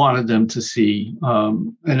you wanted them to see,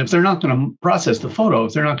 and if they're not going to process the photo,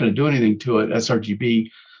 if they're not going to do anything to it, sRGB,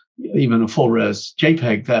 even a full res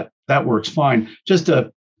JPEG, that works fine.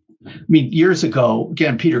 Years ago,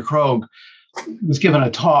 again, Peter Krogh was given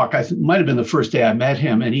a talk. It might have been the first day I met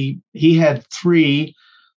him, and he had 3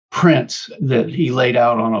 prints that he laid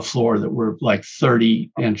out on a floor that were like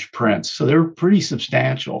 30-inch prints. So they were pretty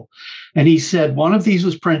substantial. And he said one of these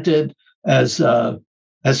was printed as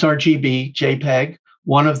sRGB JPEG.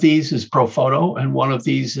 One of these is ProPhoto, and one of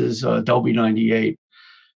these is Adobe 98.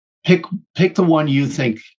 Pick the one you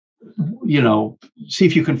think see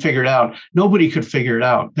if you can figure it out. Nobody could figure it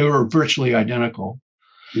out. They were virtually identical.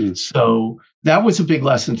 So that was a big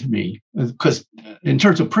lesson to me, because in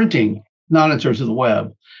terms of printing, not in terms of the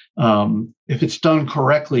web, if it's done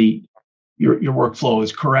correctly, your workflow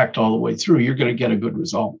is correct all the way through, you're going to get a good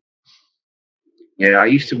result. Yeah, I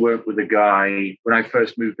used to work with a guy when I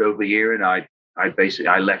first moved over here, and I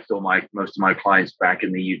left most of my clients back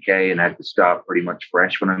in the UK and had to start pretty much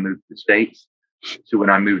fresh when I moved to the States. So when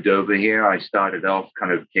I moved over here, I started off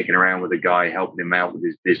kind of kicking around with a guy, helping him out with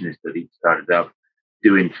his business that he started up,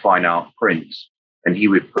 doing fine art prints. And he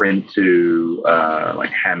would print to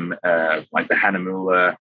like the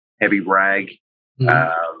Hahnemuller heavy rag,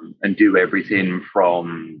 and do everything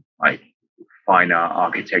from like fine art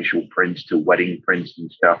architectural prints to wedding prints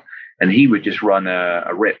and stuff. And he would just run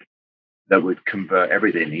a rip that would convert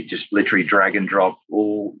everything. He'd just literally drag and drop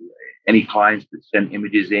any clients that sent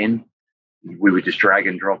images in. We would just drag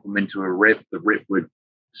and drop them into a rip. The rip would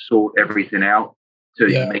sort everything out to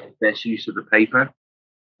make the best use of the paper,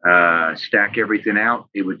 stack everything out.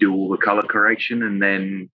 It would do all the color correction, and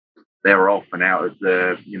then they were off and out of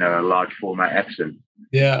the, large format Epson.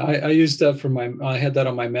 Yeah, I used that I had that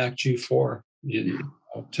on my Mac G4.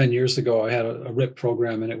 10 years ago, I had a RIP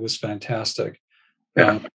program, and it was fantastic.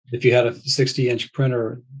 Yeah. If you had a 60-inch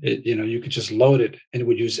printer, you could just load it, and it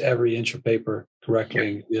would use every inch of paper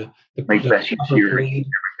correctly. Yeah, everything.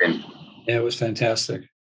 Yeah, it was fantastic.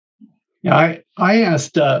 Yeah, I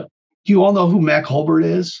asked, do you all know who Mac Holbert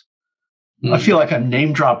is? I feel like I'm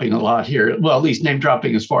name dropping a lot here. Well, at least name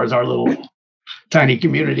dropping as far as our little tiny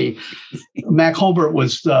community. Mac Holbert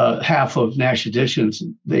was half of Nash Editions.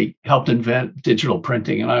 They helped invent digital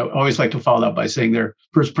printing. And I always like to follow that by saying they're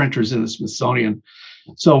first printers in the Smithsonian.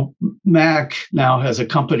 So Mac now has a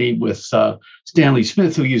company with Stanley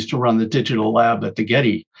Smith, who used to run the digital lab at the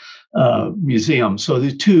Getty Museum. So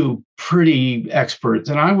the two pretty experts.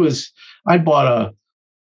 And I bought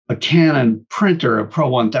a Canon printer, a Pro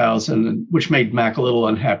 1000, which made Mac a little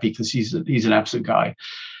unhappy because he's an Epson guy.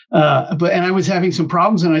 And I was having some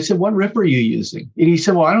problems, and I said, "What rip are you using?" And he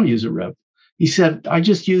said, "Well, I don't use a rip." He said, "I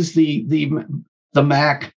just use the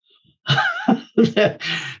Mac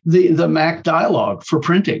the Mac dialog for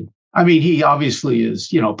printing." I mean, he obviously is,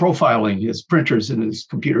 profiling his printers and his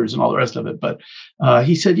computers and all the rest of it. But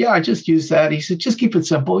he said, "Yeah, I just use that." He said, "Just keep it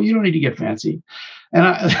simple. You don't need to get fancy."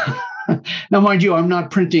 And now, mind you, I'm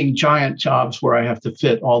not printing giant jobs where I have to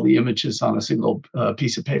fit all the images on a single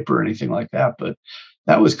piece of paper or anything like that. But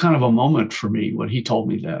that was kind of a moment for me when he told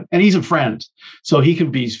me that. And he's a friend, so he can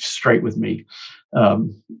be straight with me.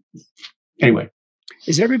 Anyway.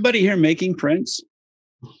 Is everybody here making prints?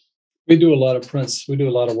 We do a lot of prints. We do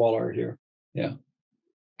a lot of wall art here. Yeah.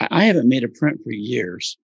 I haven't made a print for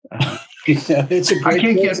years. It's a great I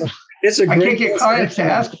can't get clients to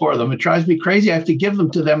ask for them. It drives me crazy. I have to give them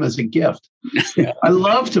to them as a gift. Yeah. I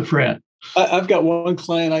love to print. I've got one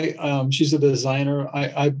client. She's a designer.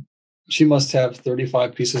 She must have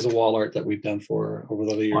 35 pieces of wall art that we've done for her over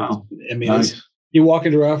the years. Wow. I mean, you walk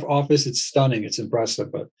into our office, it's stunning. It's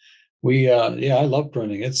impressive. But I love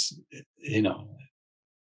printing. It's,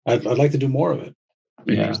 I'd like to do more of it.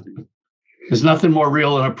 Yeah. There's nothing more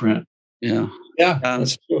real than a print. Yeah. Yeah,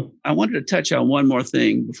 that's true. I wanted to touch on one more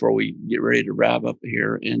thing before we get ready to wrap up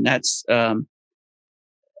here, and that's color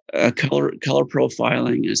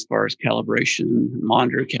profiling as far as calibration,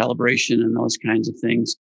 monitor calibration, and those kinds of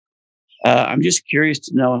things. I'm just curious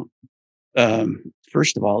to know,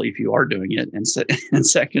 first of all, if you are doing it, and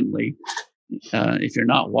secondly, if you're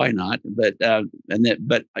not, why not? But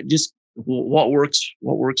just what works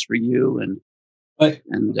for you, and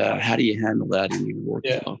how do you handle that in your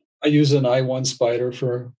workflow? Yeah. I use an i1 Spider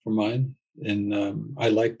for mine, and I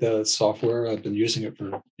like the software. I've been using it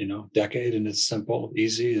for a decade, and it's simple,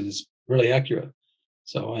 easy, and it's really accurate.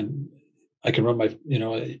 So I can run my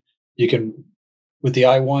you can with the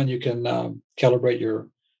i1 you can calibrate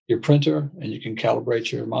your printer, and you can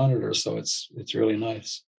calibrate your monitor. So it's really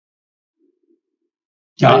nice.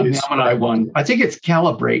 I'm an i1. I think it's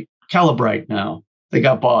Calibrate now. They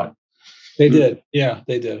got bought. They did. Yeah,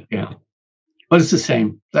 they did. Yeah. But it's the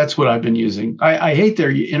same. That's what I've been using. I hate their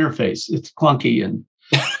interface. It's clunky, and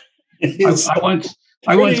you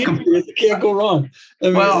can't go wrong.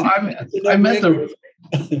 I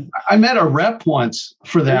met a rep once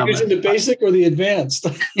for them. Are you using the basic or the advanced?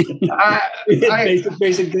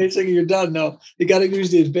 Basic, you're done. No, you got to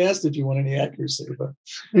use the advanced if you want any accuracy. But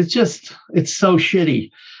it's so shitty.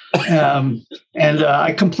 And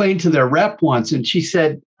I complained to their rep once, and she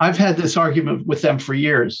said, "I've had this argument with them for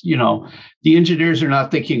years. The engineers are not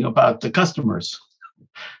thinking about the customers.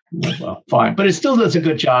 Well, fine, but it still does a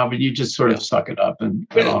good job, and you just sort of suck it up. And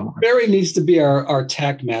Barry needs to be our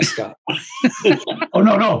TAC mascot. Oh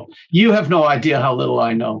no, you have no idea how little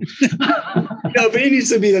I know. No, but he needs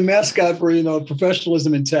to be the mascot for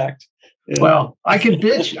professionalism in tact. Yeah. Well, I can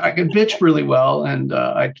bitch really well, and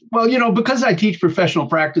because I teach professional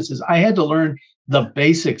practices, I had to learn the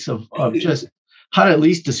basics of just how to at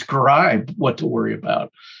least describe what to worry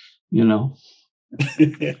about.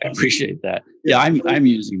 I appreciate that. Yeah, I'm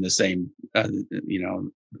using the same,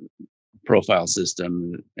 profile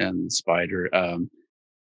system and Spider.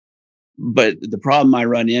 But the problem I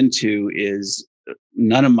run into is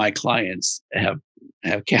none of my clients have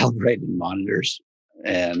calibrated monitors,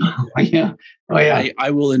 and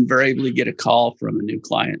I will invariably get a call from a new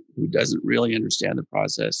client who doesn't really understand the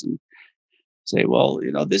process and say, "Well,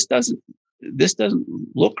 this doesn't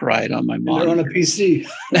look right on my monitor." They're on a PC.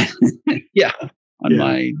 Yeah. On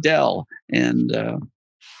my Dell, and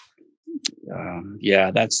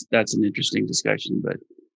that's an interesting discussion. But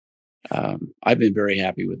I've been very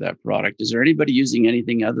happy with that product. Is there anybody using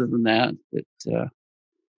anything other than that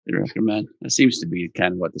they recommend? That seems to be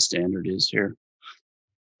kind of what the standard is here.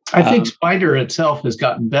 I think Spider itself has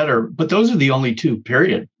gotten better, but those are the only two,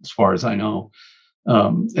 period, as far as I know.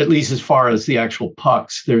 At least as far as the actual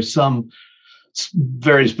pucks, there's some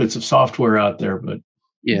various bits of software out there, but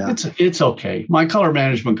yeah, it's okay. My color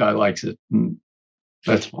management guy likes it.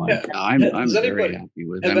 That's fine. Yeah, I'm very happy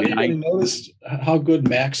with it. Has anybody noticed how good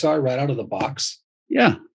Macs are right out of the box?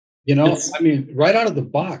 Yeah. Right out of the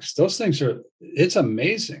box, those things it's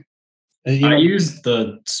amazing. I used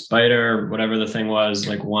the Spider, whatever the thing was,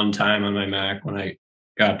 like one time on my Mac when I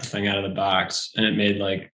got the thing out of the box, and it made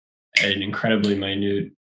like an incredibly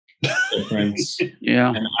minute difference.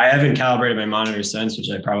 Yeah. And I haven't calibrated my monitor since,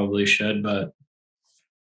 which I probably should, but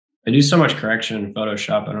I do so much correction in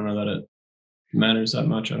Photoshop. I don't know that it matters that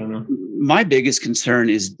much. I don't know. My biggest concern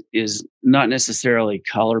is not necessarily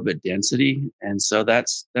color, but density. And so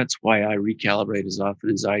that's why I recalibrate as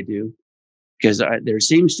often as I do, because there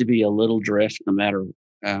seems to be a little drift no matter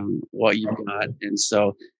what you've got. And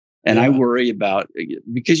so, I worry about,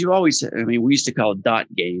 because you always, we used to call it dot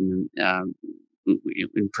gain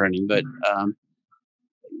in printing, but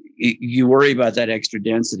you worry about that extra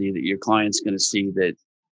density that your client's going to see that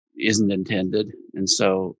isn't intended. And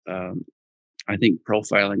so I think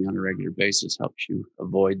profiling on a regular basis helps you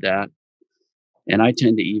avoid that. And I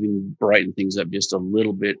tend to even brighten things up just a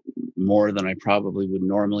little bit more than I probably would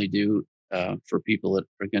normally do for people that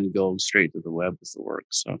are going to go straight to the web with the work.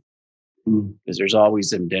 So, because there's always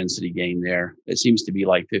some density gain there. It seems to be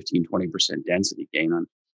like 15-20% density gain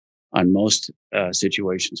on most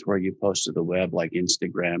situations where you post to the web, like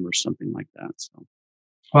Instagram or something like that. So,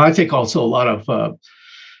 well, I think also a lot of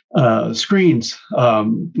screens,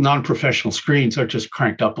 non-professional screens, are just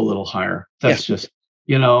cranked up a little higher. That's just,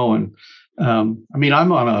 and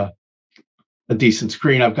I'm on a decent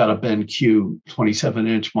screen. I've got a BenQ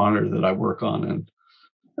 27-inch monitor that I work on, and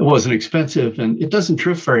it wasn't expensive, and it doesn't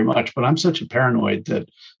drift very much, but I'm such a paranoid that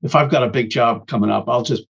if I've got a big job coming up, I'll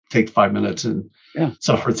just take 5 minutes and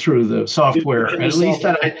suffer through the software. And at least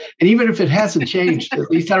and even if it hasn't changed, at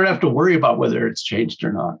least I don't have to worry about whether it's changed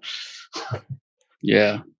or not.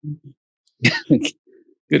 Yeah.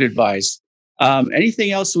 Good advice.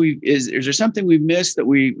 Anything else is there something we've missed that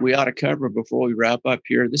we ought to cover before we wrap up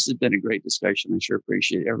here? This has been a great discussion. I sure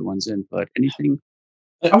appreciate everyone's input. Anything?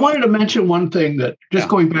 I wanted to mention one thing, that just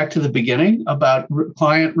going back to the beginning about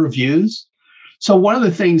client reviews. So one of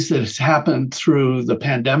the things that has happened through the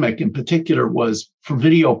pandemic in particular was for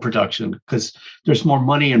video production, because there's more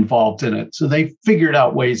money involved in it. So they figured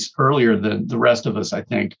out ways earlier than the rest of us, I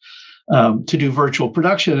think, to do virtual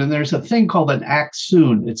production. And there's a thing called an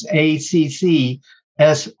ACCSOON. It's ACCSOON.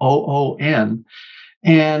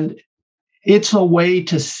 And it's a way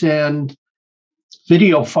to send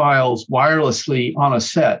video files wirelessly on a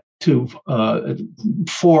set to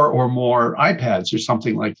 4 or more iPads or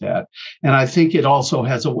something like that. And I think it also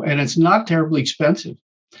has and it's not terribly expensive,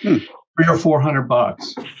 $300 or $400.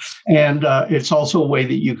 And it's also a way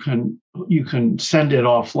that you can send it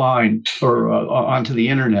offline or onto the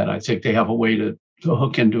internet. I think they have a way to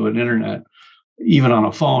hook into an internet, even on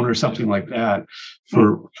a phone or something like that,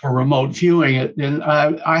 for remote viewing it. And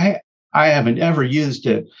I haven't ever used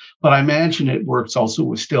it, but I imagine it works also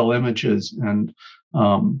with still images, and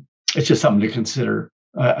it's just something to consider.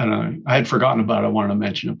 I had forgotten about it. I wanted to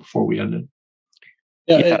mention it before we ended.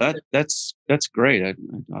 That's great.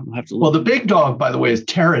 I'll have to look. Well, the big dog, by the way, is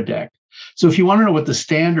Teradek. So if you want to know what the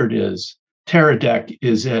standard is, Teradek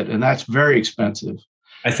is it, and that's very expensive.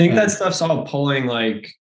 I think that stuff's all pulling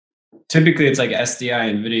like typically it's like SDI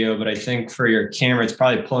and video, but I think for your camera, it's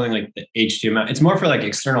probably pulling like the HDMI. It's more for like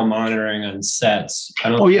external monitoring on sets.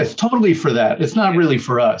 Oh, yes, totally for that. It's not really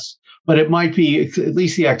for us, but it might be, at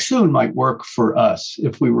least the Axoon might work for us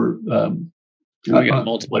if we were, we got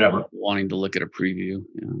multiple people wanting to look at a preview.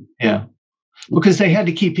 Yeah. Because they had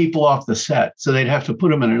to keep people off the set. So they'd have to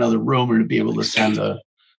put them in another room or to be able to send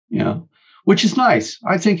which is nice.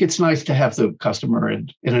 I think it's nice to have the customer in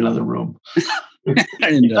another room. In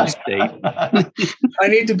another state. I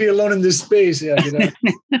need to be alone in this space. Yeah,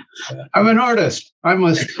 I'm an artist. I'm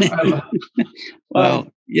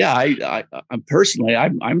I'm personally,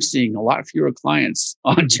 I'm seeing a lot fewer clients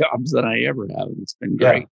on jobs than I ever have. It's been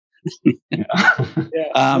great.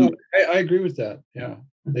 I agree with that. Yeah.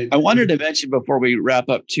 I wanted to mention before we wrap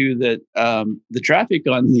up too that the traffic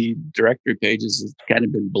on the directory pages has kind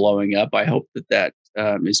of been blowing up. I hope that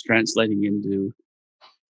is translating into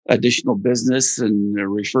additional business and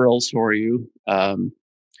referrals for you. I'm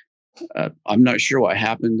not sure what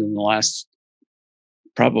happened in the last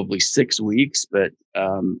probably 6 weeks, but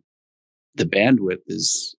the bandwidth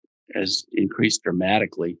has increased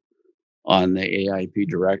dramatically on the AIAP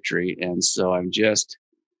directory, and so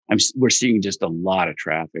we're seeing just a lot of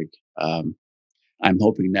traffic. I'm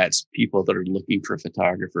hoping that's people that are looking for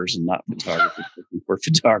photographers and not photographers looking for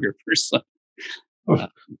photographers.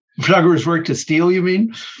 Photographers work to steal, you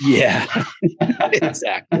mean? Yeah,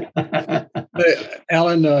 exactly.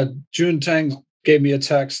 Alan, June Tang gave me a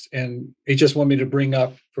text, and he just wanted me to bring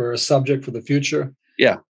up for a subject for the future.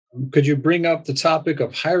 Yeah. Could you bring up the topic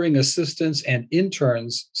of hiring assistants and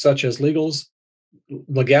interns, such as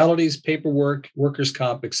legalities, paperwork, workers'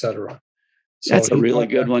 comp, etc.? So that's a really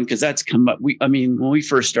good one, because that's come up. When we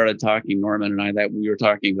first started talking, Norman and I, that we were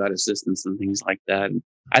talking about assistants and things like that. And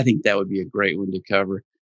I think that would be a great one to cover.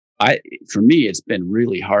 For me, it's been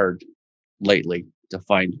really hard lately to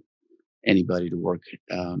find anybody to work.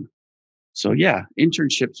 So yeah,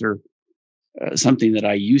 internships are something that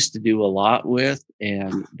I used to do a lot with,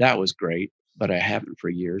 and that was great, but I haven't for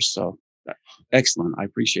years. So excellent. I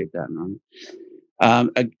appreciate that, Norman.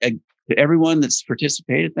 To everyone that's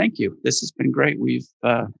participated, thank you. This has been great. We've,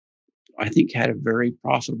 I think, had a very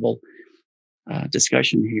profitable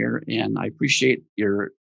discussion here, and I appreciate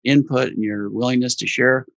your input and your willingness to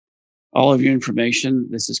share all of your information.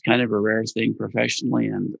 This is kind of a rare thing professionally,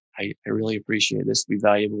 and I really appreciate this. It'll be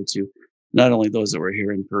valuable to not only those that were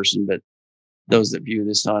here in person, but those that view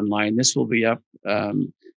this online. This will be up.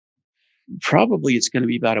 Probably it's going to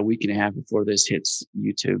be about a week and a half before this hits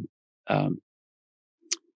YouTube.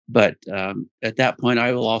 But at that point,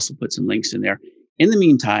 I will also put some links in there. In the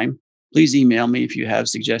meantime, please email me if you have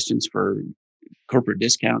suggestions for corporate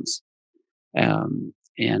discounts,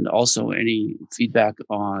 and also any feedback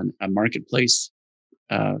on a marketplace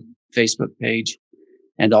Facebook page,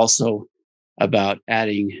 and also about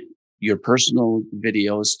adding your personal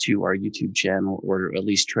videos to our YouTube channel, or at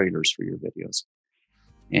least trailers for your videos.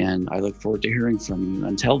 And I look forward to hearing from you.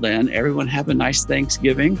 Until then, everyone have a nice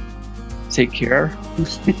Thanksgiving. Take care.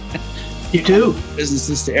 You too.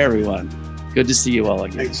 Businesses to everyone. Good to see you all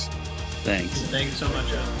again. Thanks so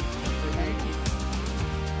much, Alan.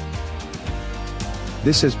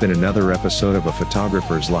 This has been another episode of A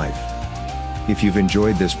Photographer's Life. If you've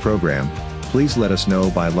enjoyed this program, please let us know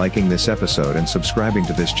by liking this episode and subscribing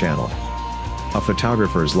to this channel. A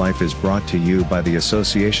Photographer's Life is brought to you by the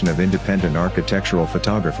Association of Independent Architectural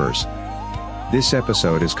Photographers. This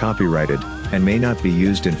episode is copyrighted and may not be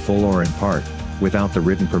used in full or in part without the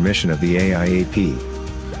written permission of the AIAP.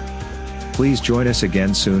 Please join us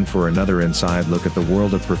again soon for another inside look at the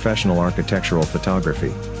world of professional architectural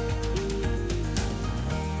photography.